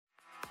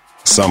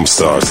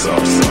Samstag,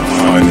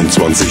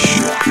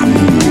 21 Uhr.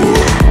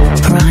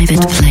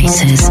 Private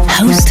Places,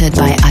 hosted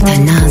by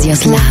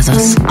Athanasios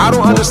Lasos. I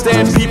don't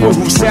understand people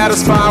who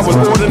satisfy with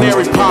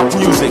ordinary pop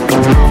music.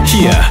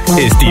 Hier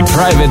ist die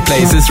Private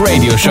Places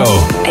Radio Show.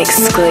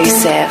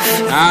 Exclusive.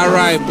 All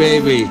right,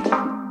 baby.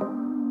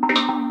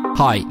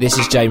 Hi, this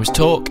is James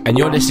Talk, and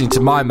you're listening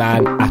to my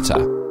man, Atta.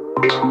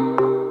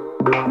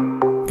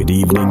 Good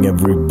evening,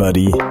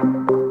 everybody.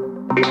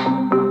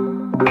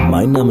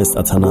 Mein Name ist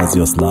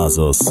Athanasios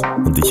Lasos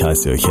und ich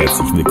heiße euch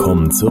herzlich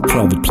willkommen zur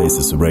Private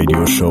Places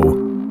Radio Show,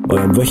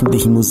 eurem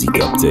wöchentlichen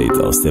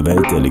Musikupdate aus der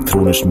Welt der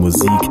elektronischen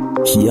Musik,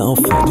 hier auf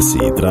Fantasy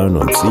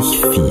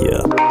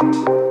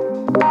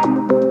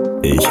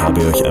 93.4. Ich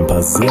habe euch ein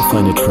paar sehr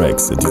feine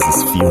Tracks in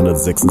dieses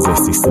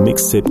 466.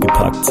 Mixtape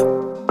gepackt.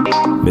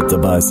 Mit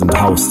dabei sind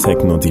House,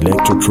 Techno und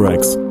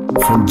Electro-Tracks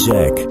von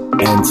Jack,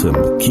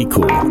 Anthem,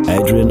 Kiko,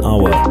 Adrian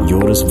Auer,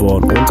 Joris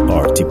Vorn und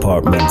Art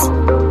Department.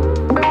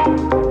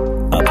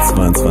 Ab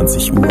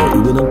 22 Uhr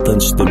übernimmt dann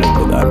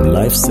Stimmung mit einem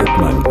Live-Set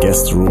mein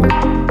Guest Room.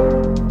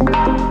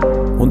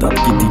 Und ab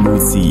geht die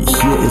Luzi,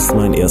 hier ist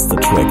mein erster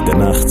Track der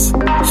Nacht.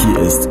 Hier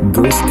ist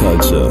Ghost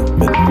Culture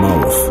mit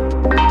Mouth.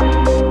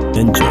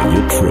 Enjoy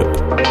your trip.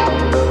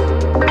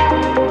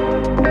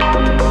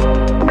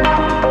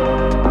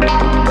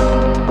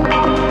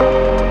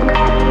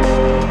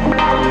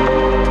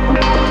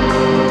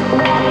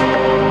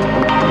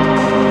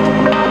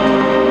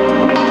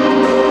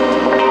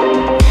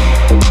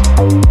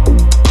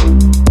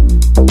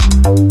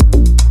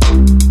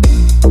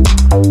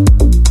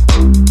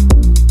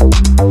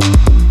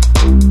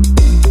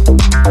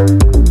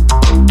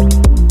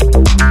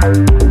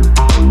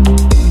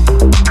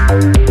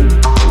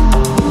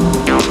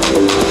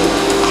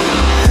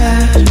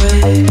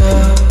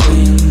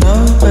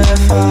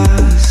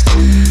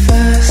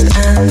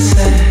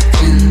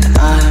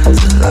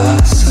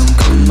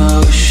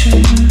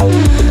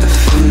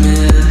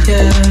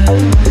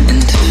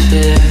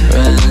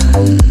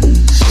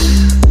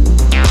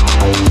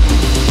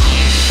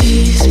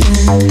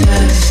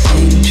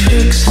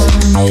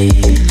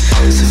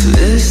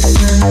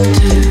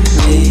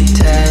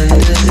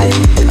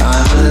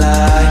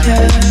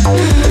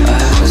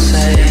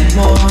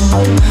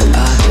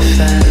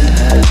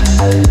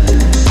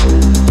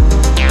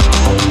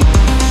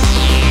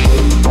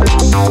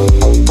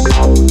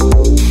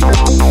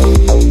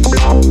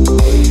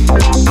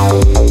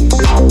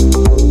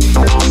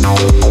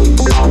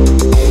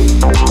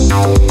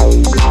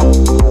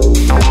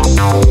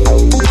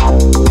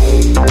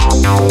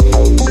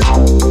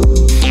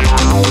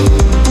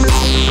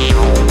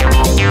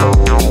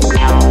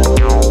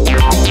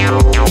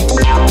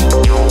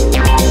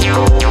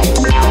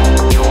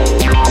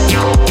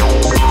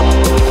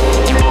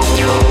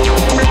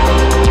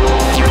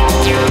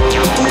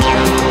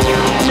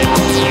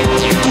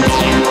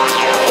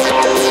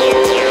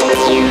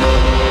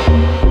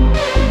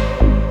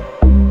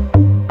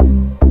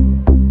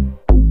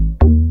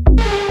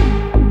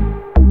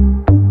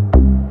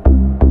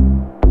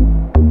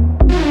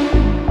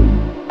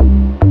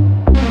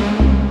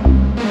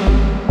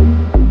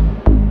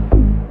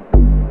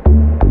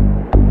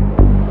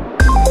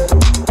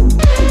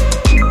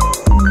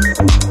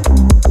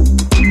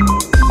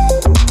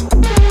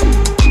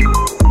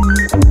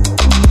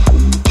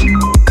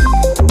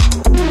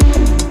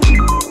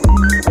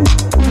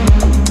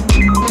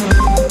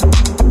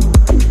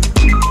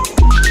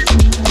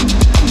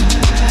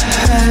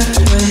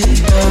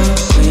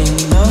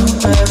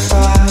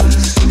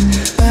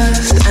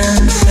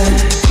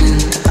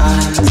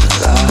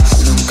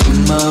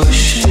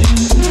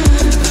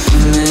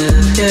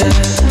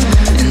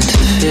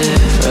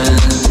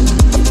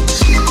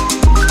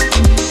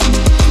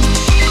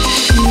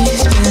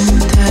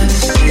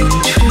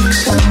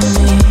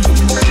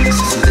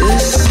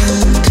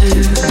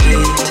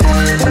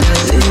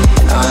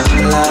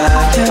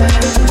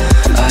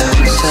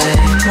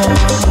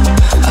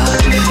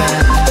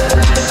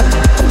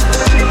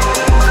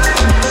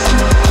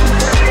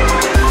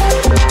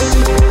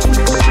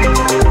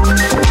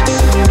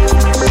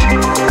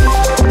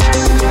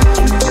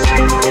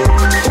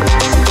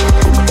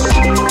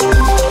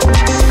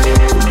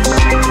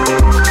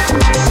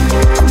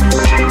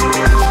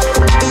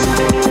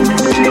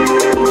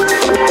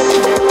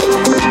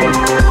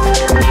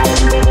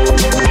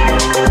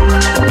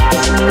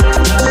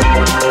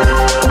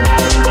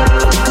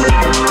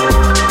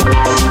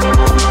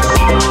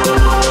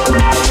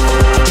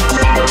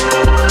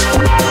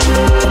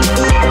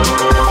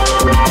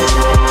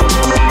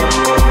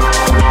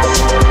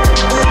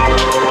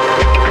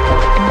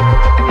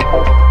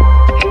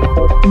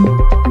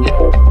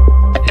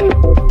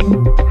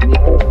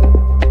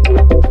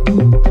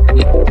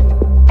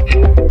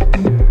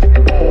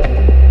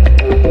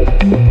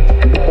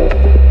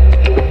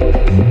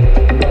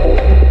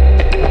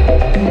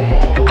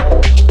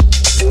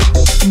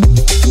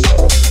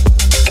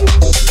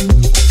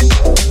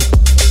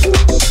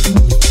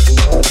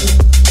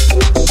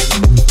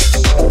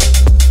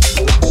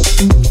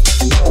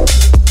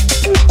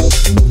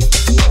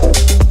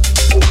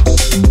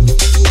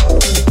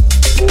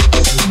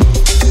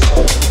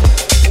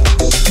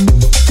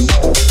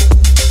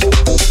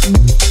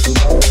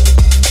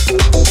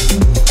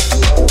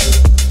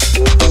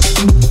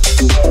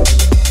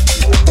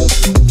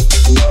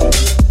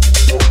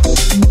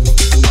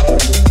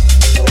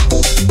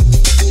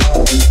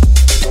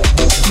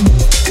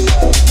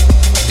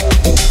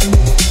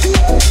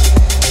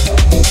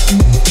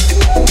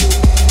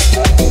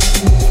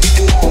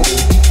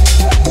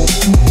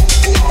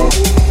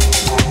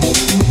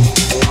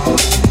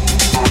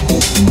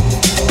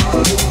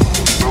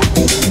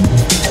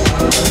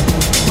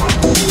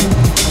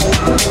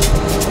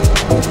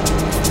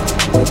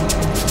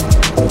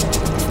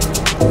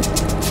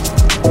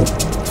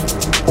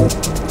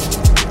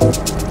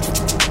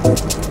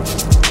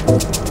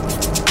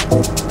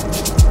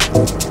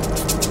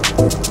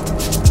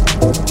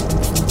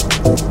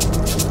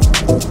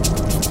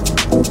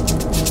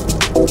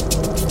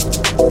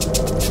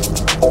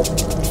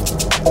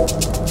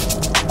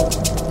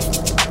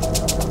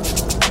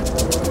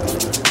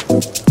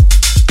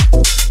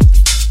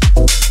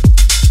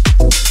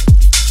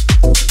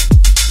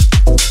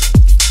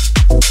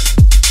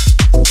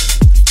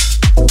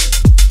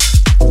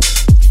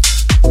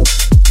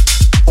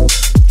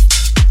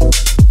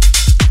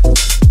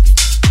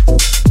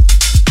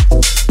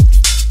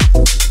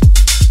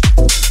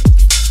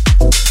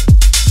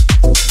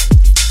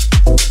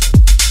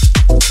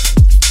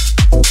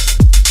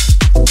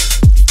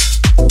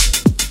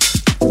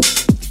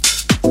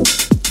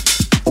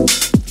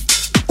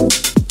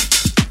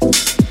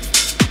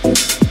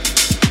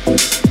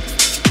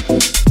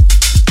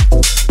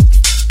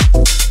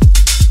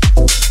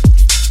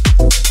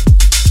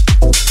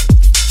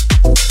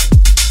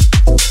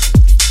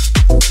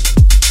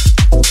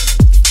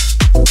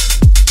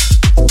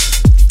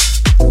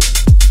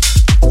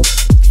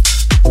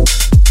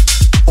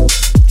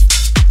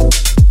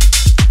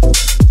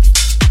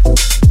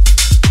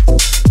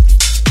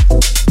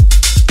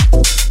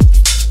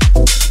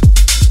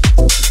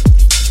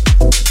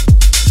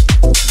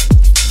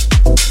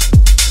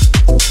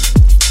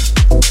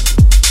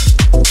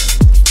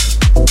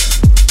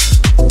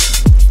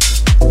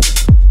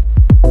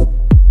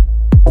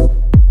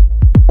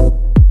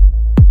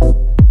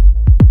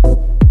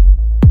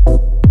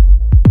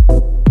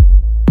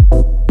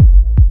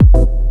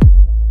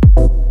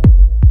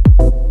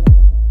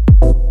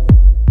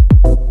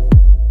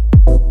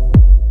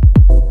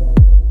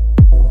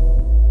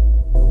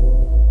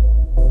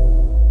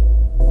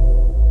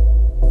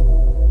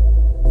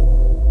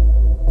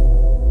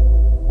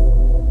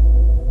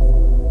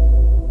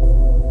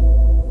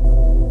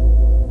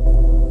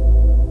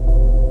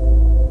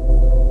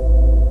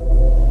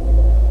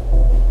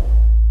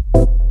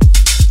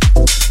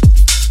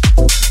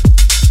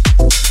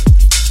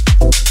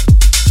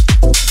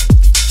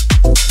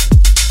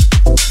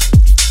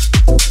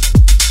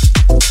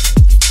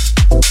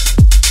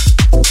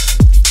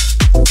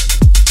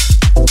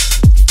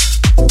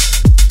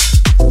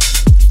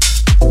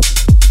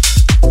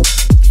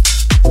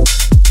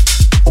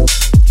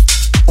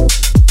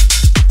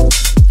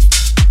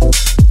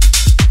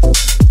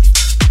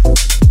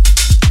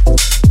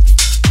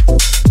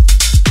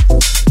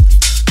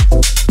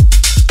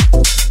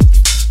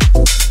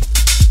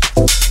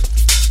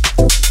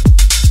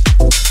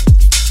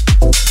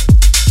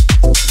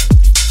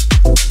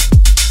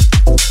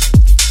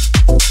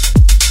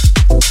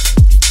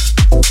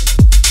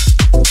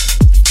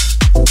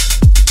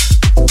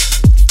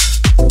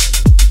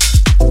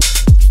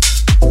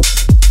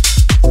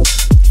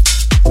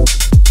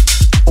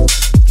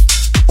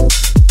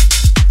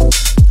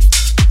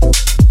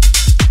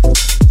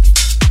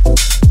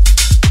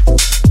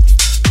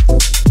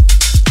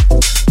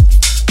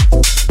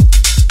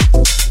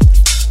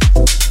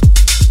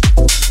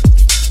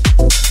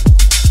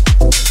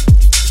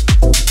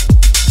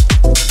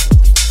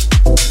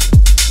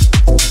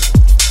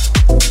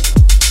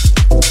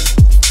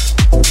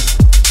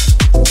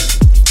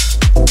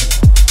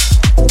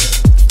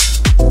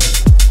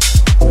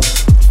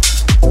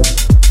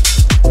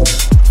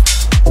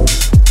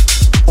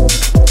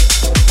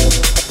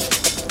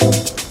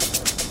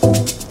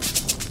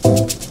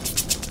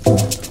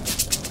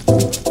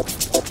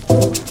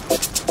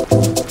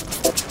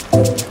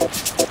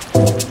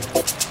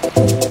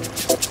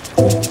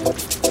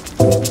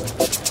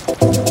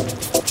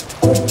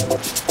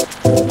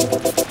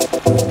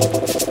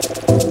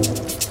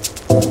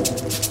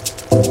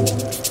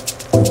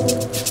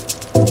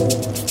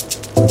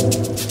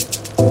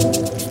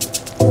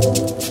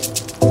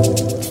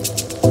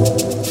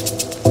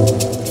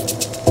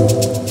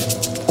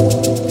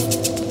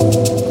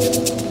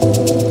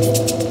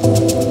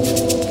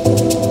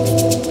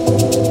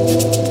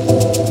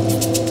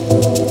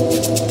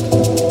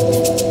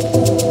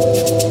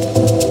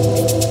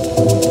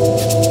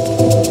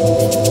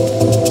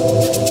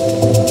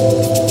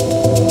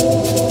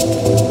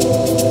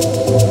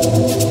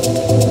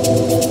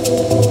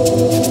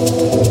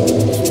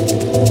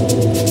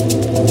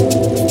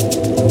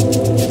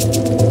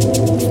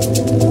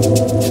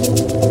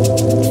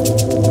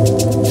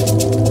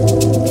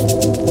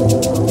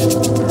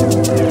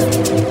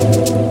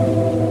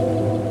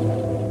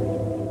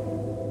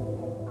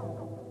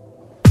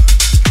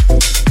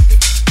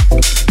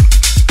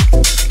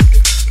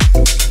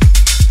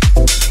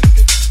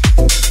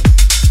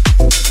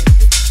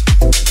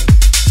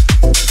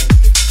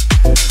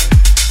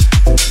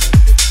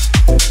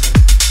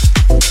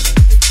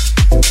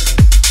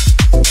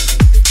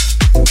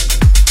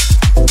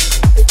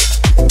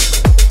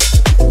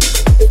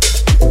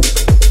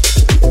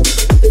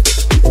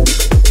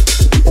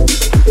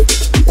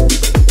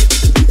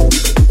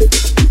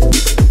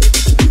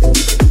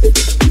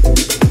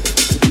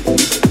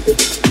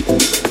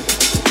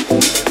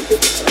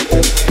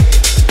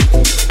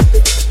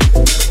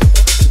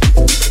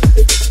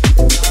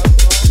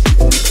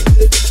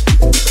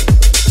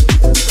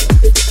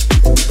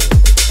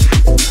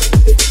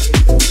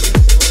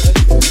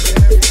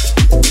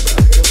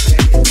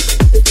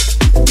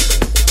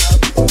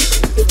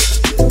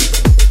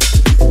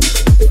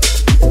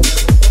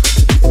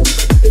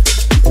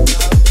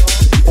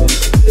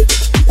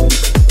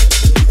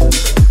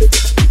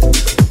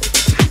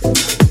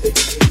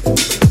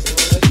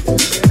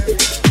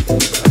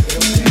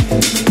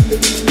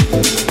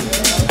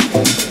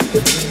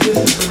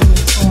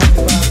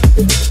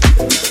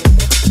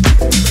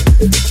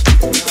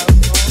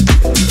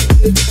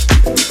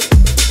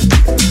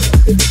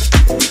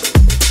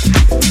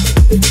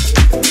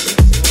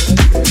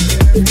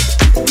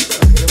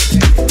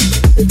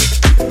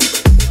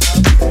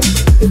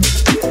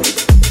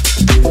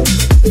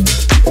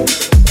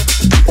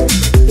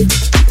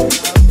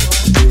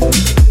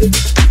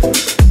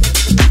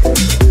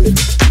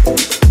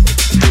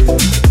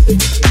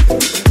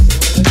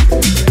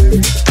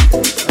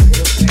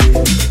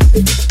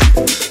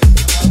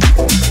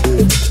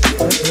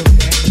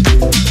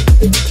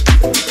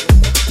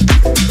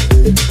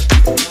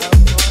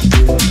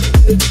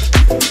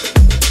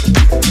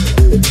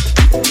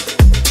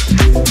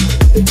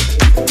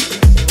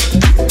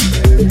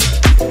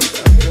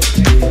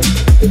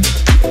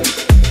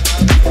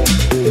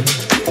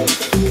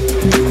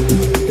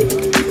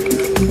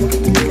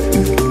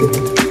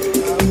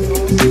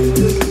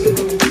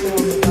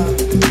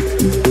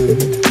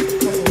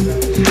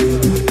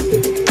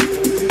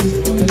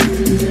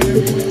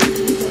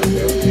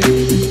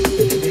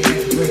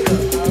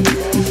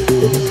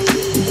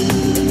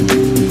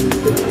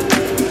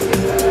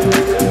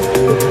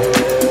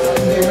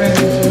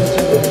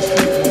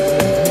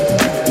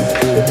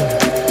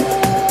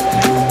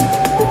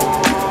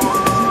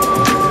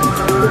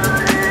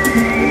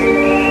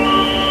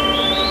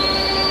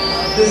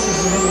 this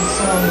is a little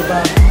song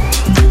about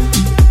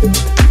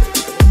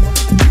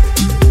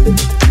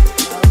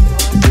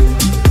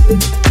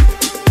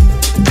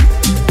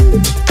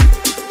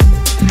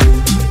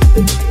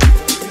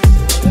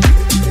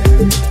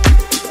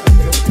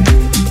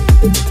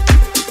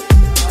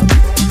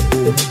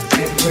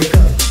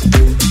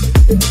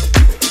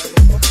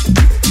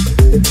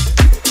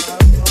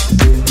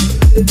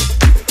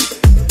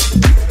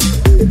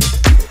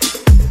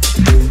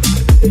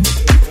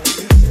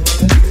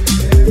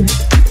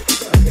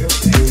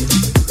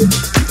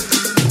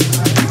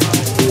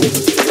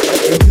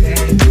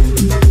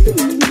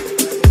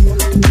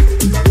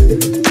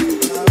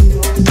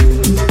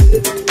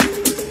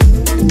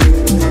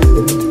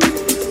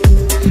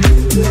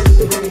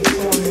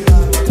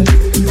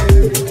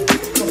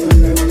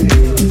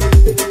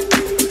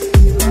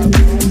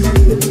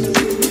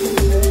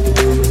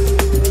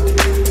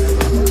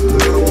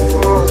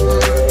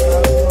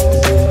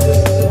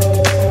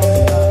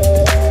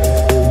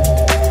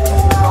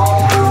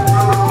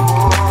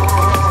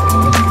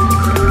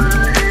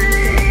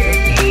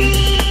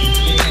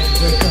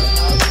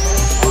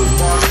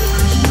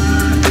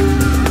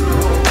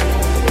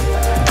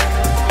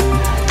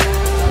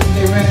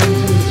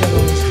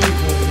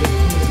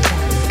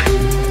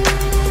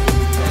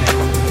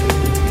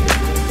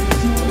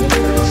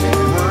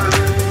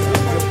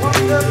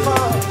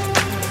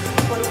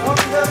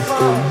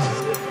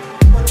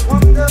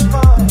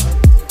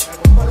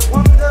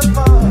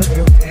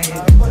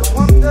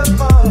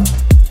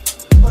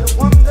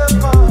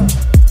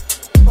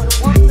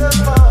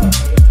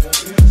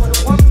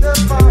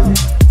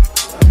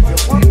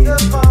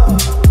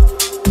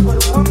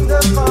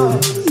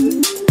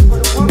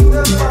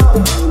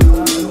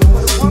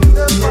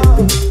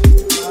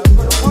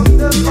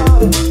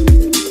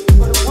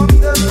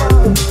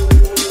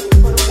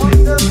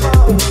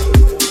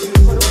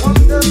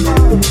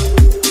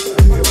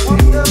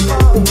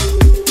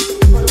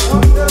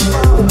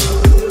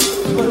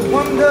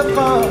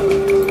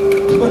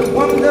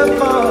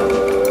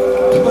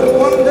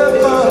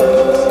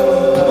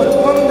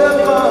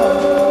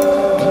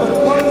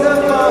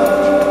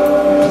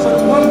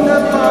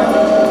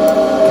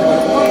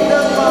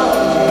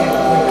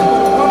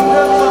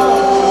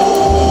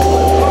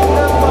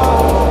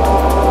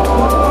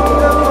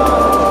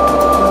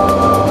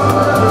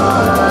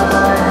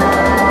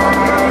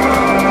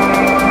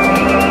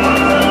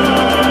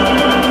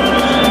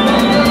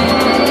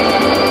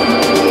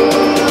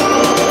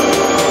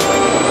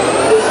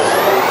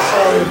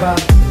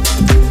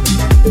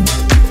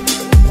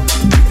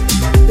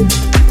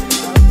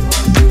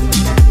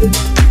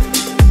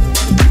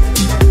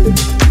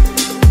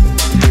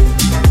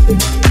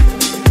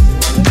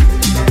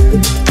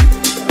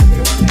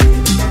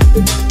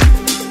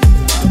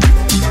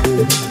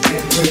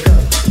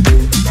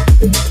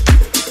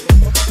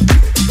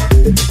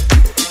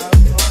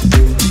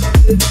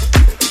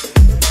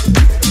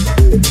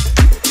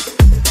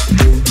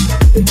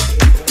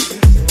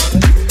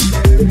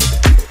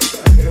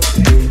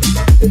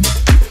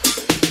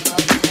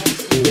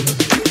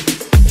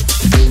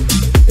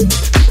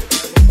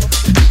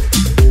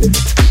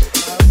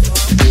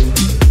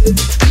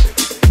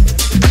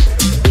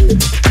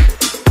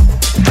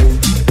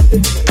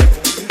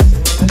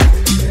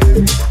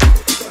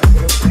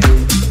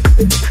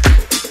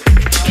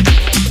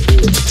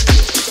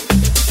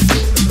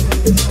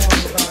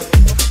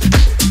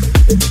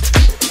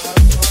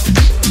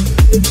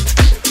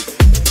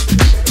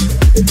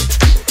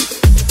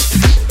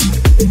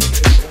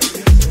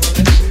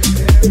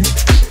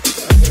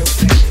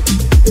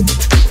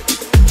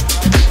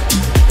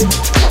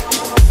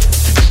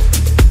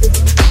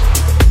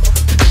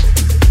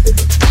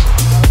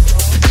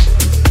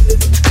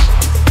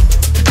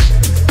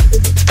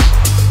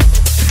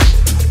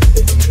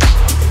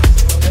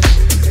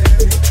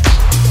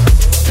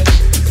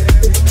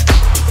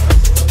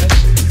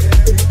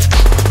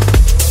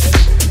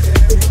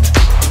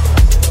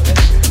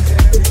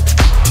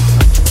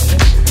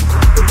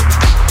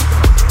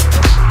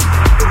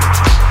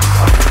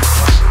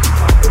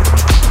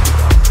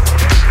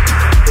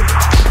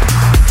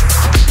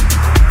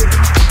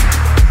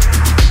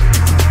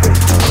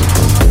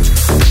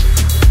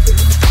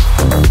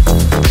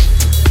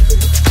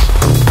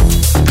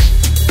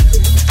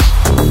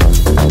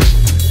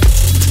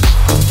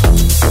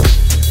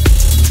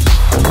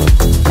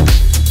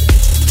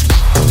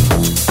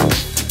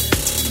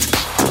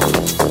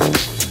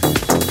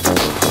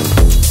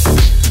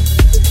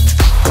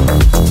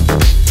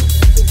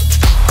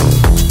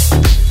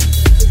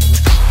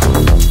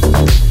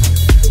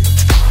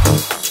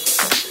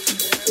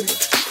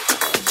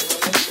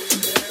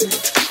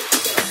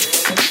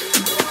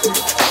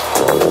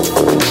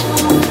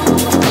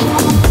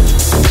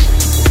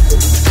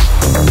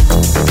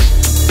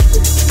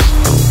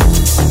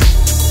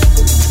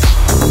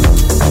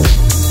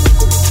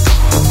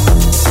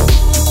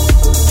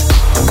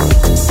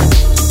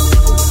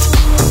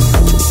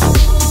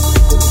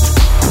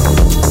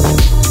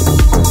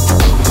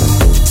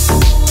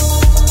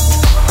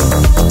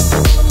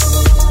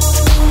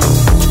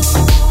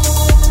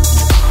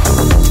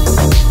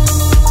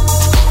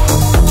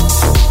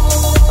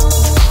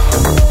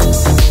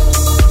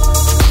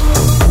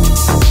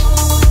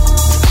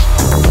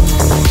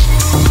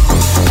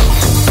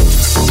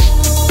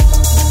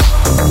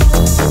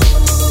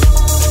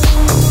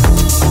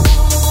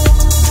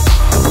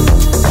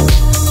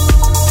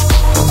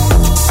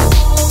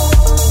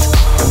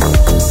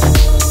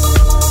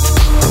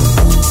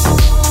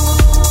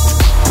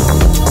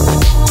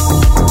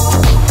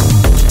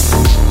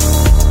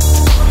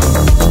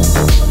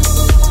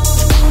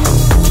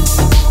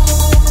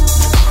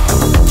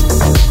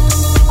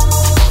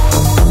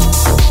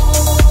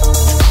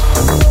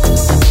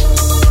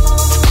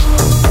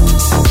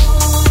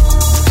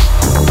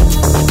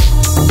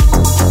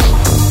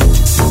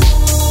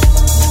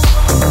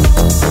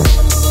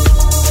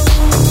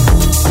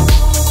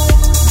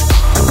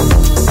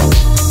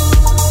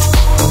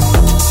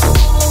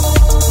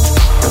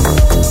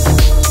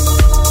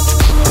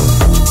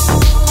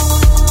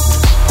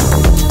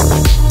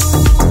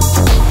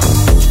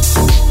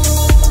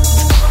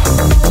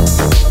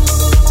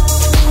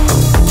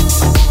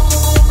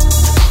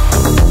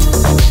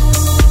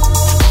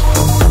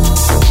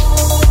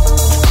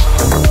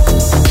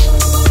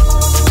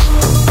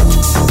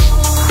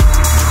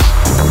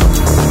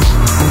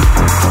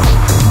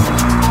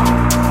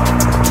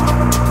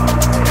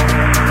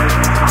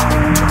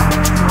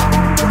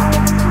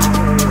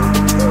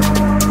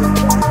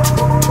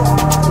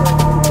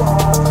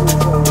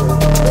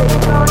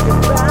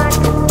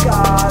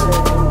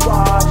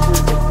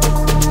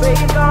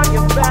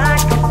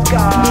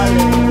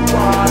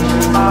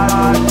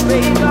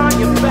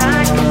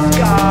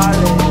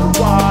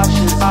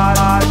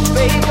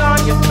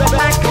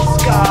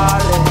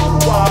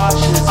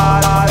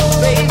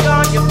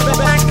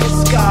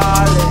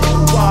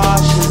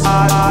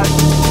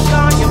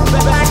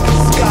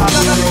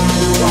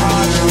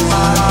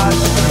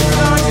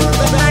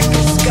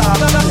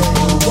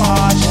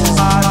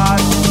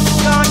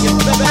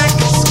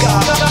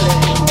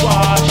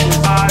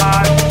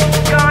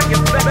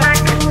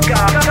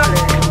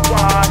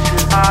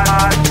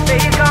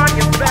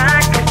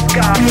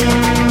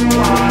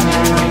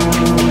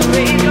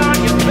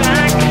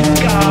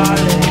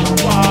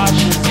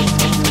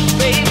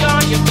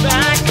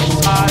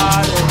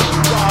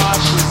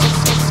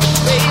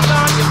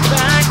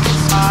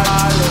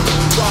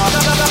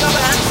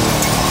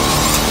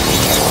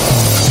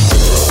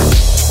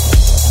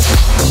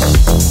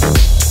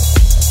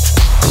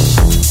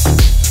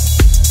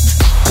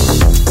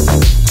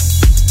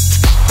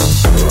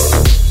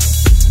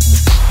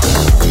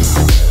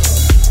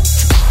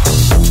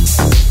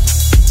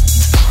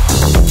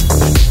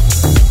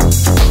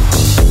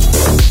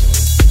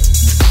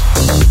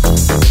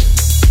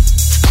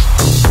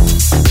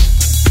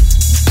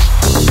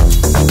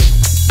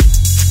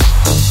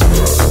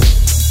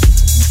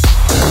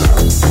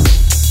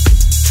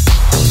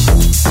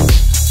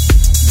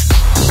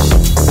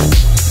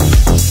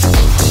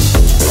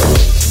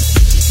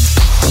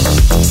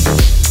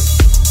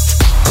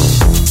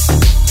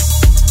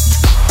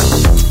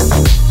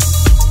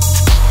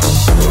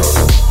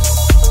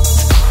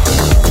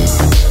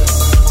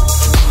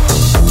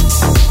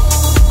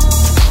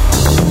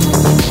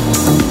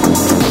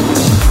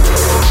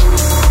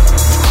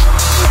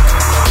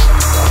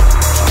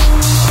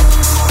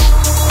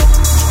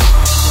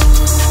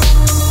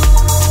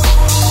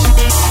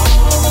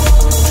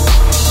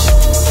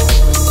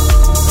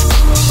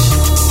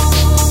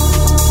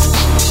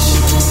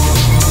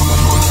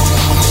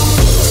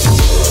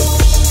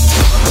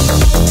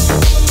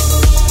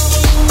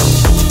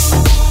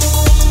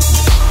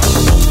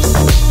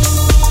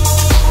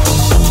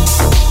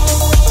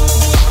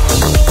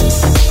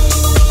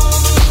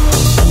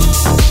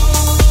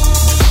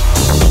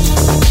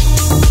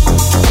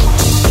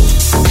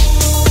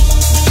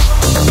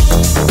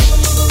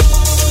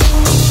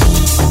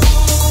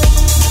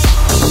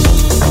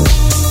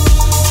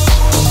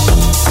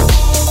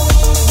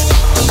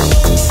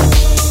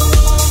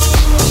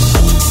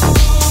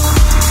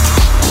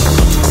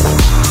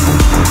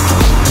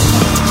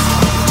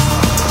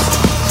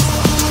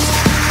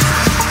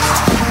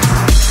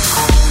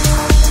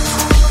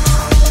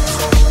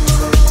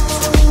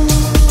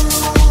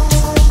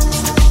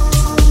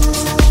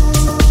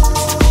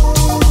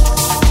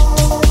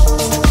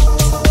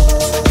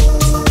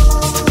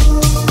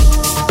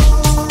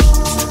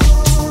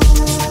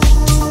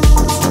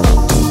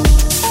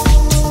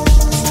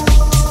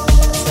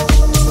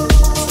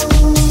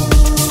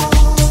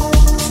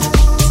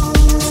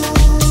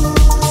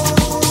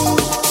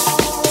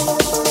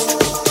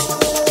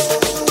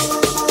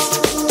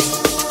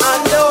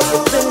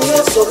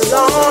so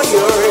long,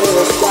 you're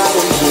really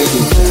starting to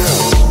get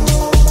down.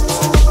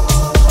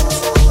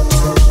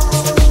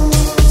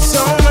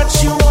 So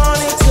much you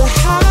wanted to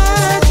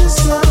hide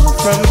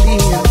yourself from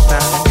being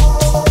found.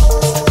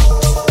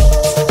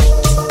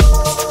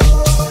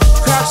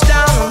 Crouch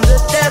down on the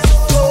desert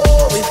floor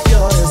with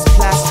your ears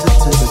plastered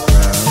to the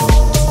ground.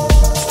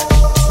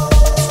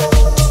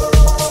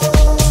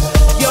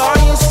 You're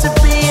used to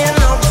being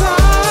all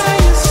by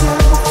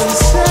yourself and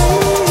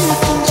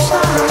safe and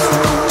sound.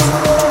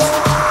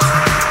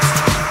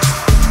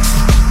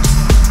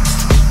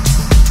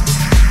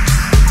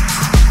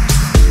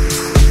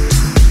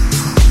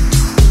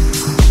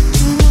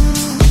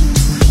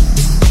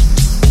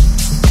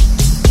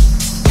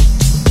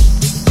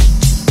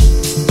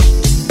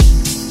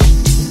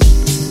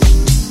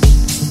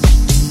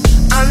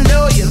 I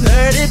know you've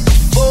heard it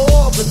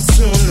before, but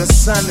soon the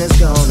sun is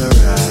gonna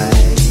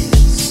rise.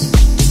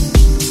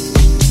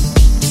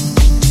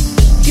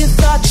 You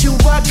thought you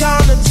were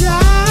gonna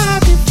die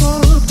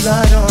before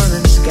blood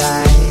orange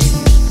sky.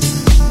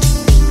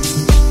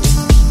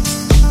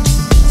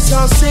 So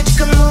sick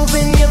of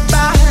moving your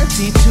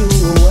body to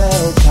a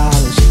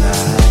well-polished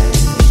life.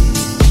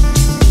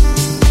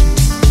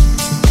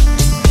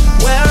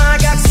 Well, I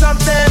got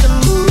something to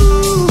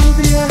move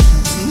you right.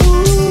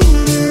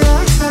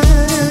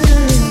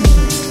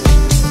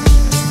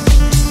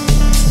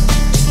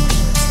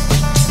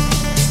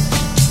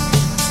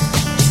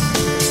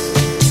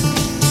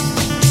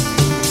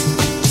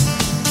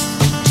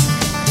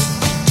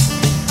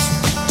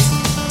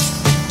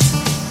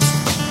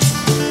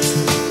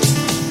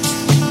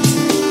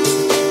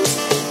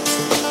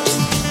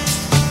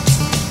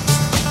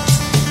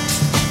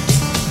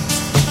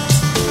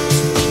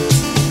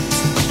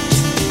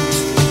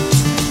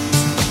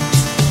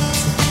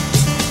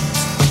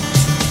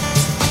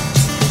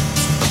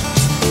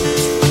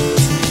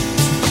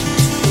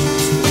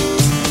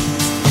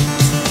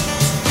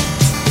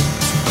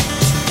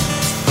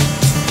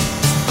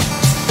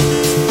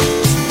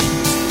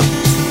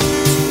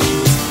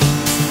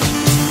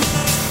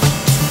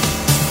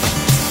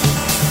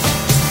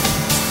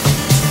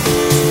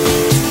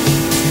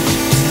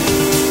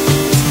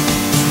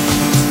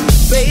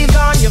 Bathe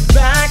on your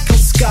back of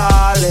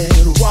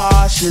scarlet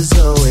washes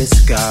away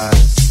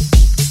scars.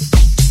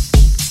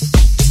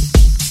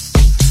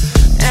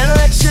 And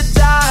let your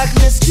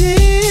darkness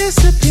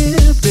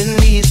disappear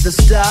beneath the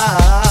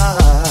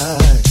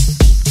stars.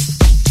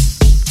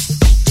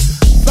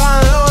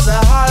 Follow the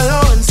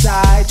hollow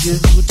inside you,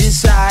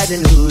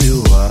 deciding who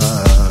you are.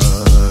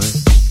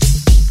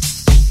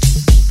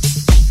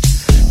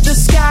 The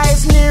sky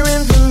is near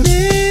and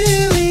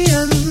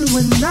vermilion,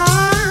 we're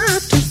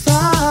not too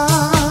far.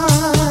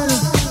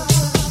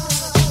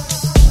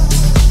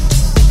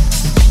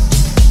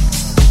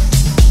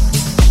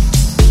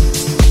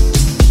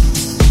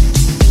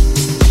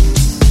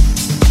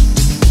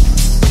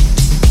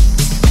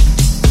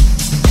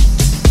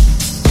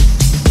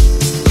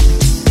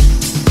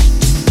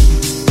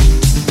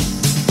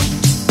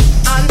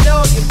 I know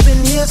you've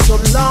been here so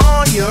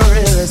long, you're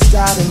really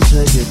starting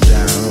to get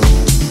down.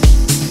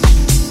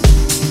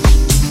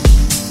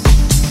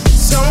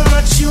 So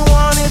much you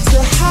wanted to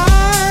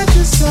hide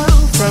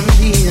yourself from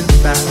being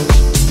found.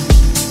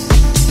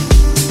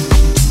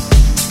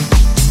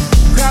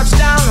 Crouch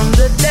down on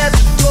the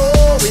desert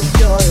floor with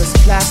your ears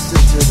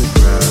plastered to the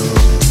ground.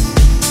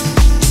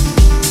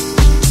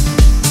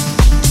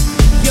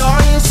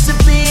 You're used to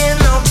being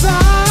all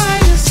by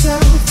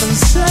yourself and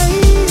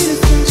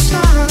safe and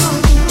sound.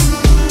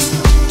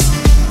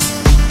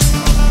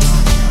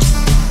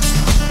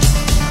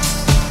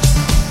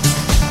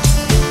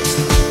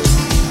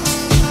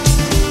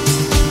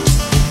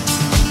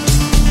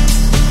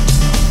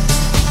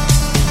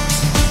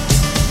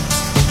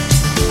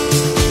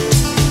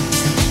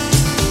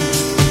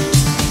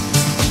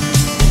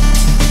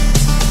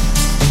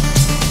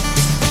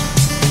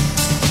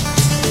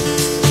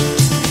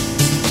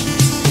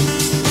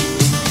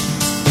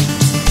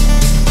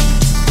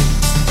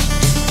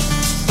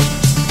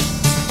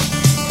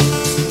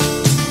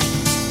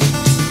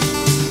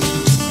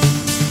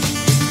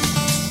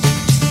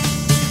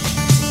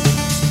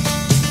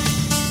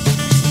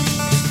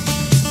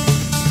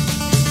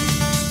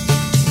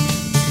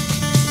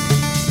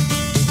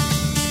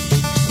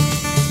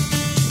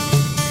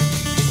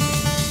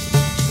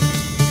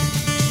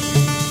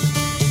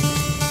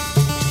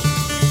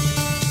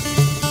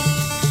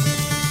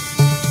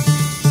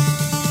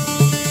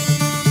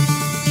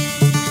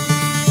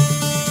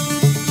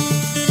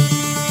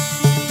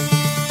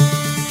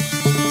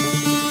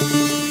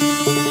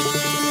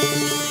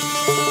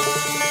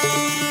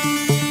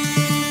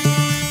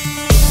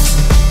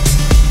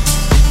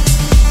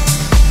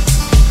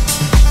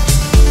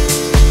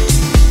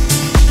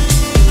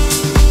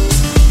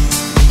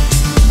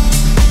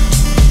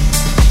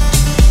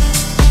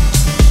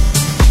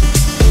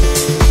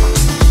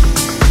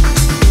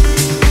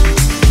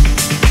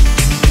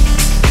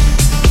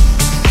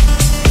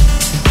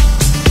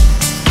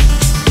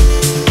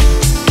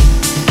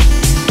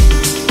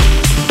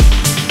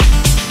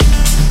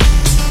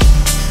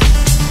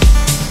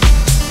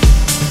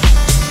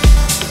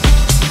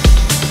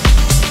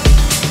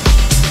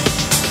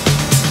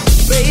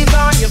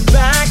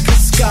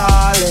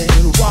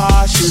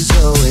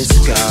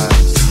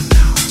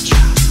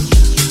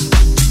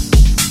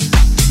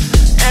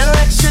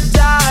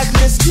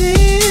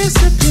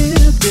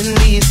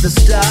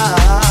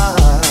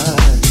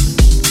 done.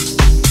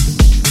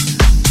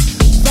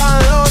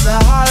 Follow the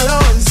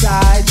hollow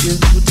inside you,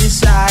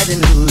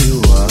 deciding who you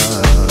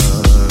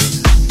are.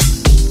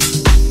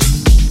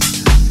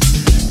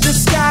 The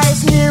sky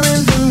is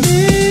nearing the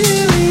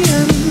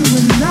million,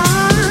 we're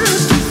not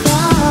too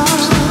far.